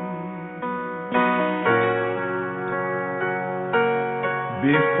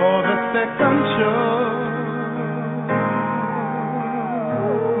 Before the second show,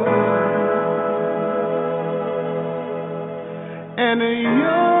 and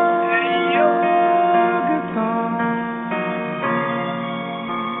your guitar,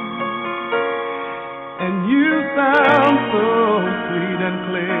 and you sound so sweet and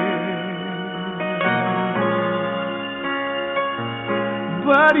clear,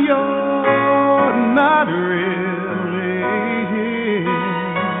 but you're not really here.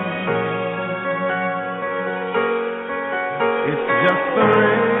 It's just the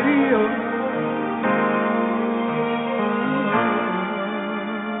radio.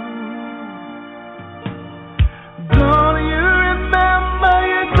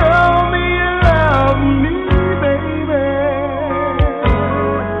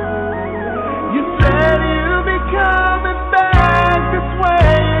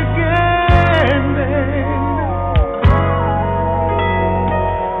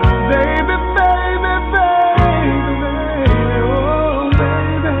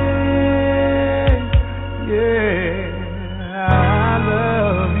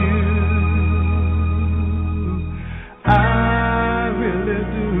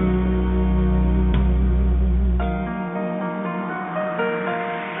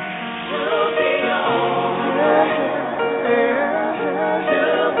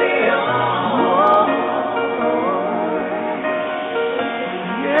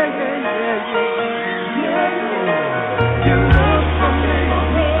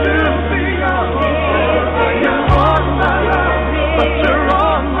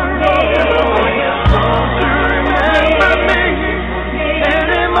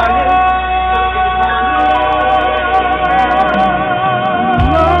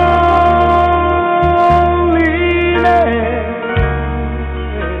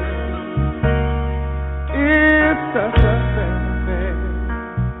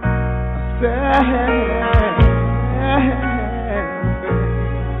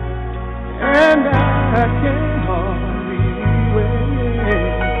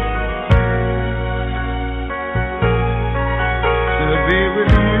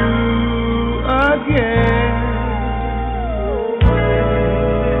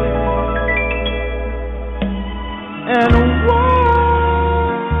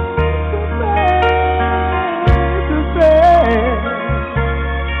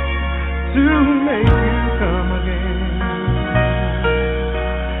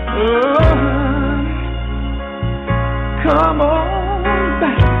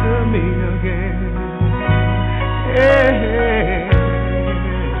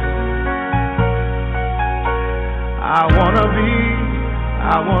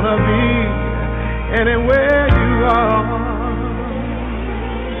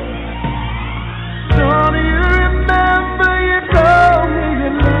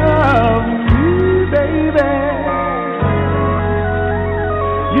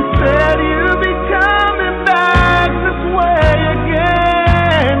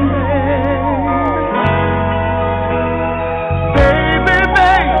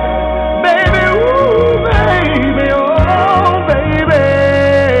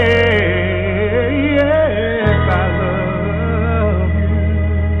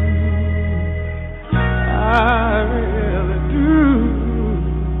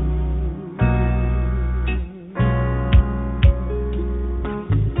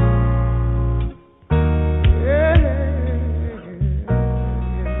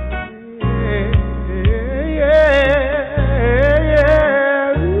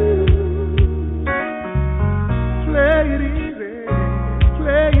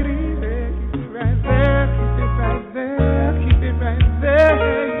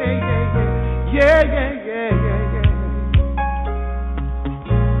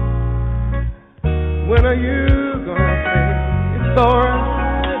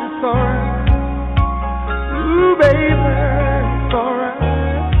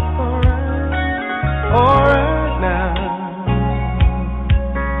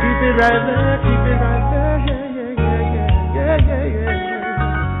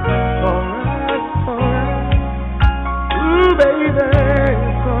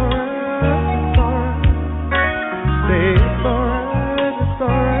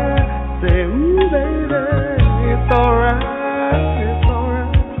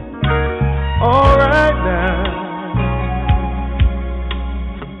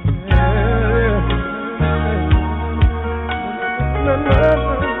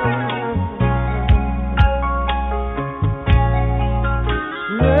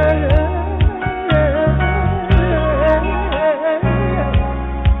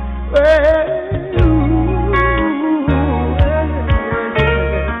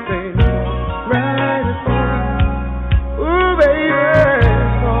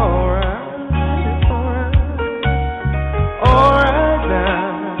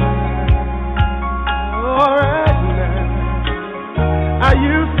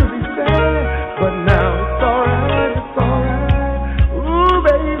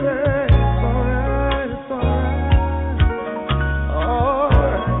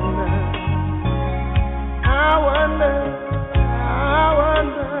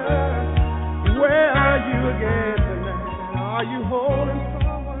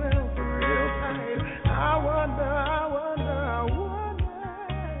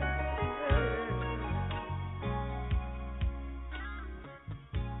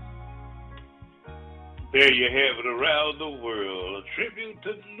 There you have it around the world. A tribute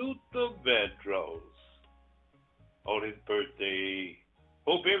to Luther Vandross on his birthday.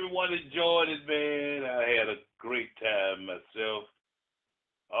 Hope everyone enjoyed it, man. I had a great time myself.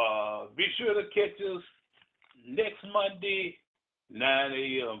 Be sure to catch us next Monday, 9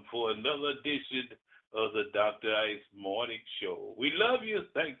 a.m. for another edition of the Dr. Ice Morning Show. We love you.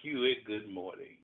 Thank you, and good morning.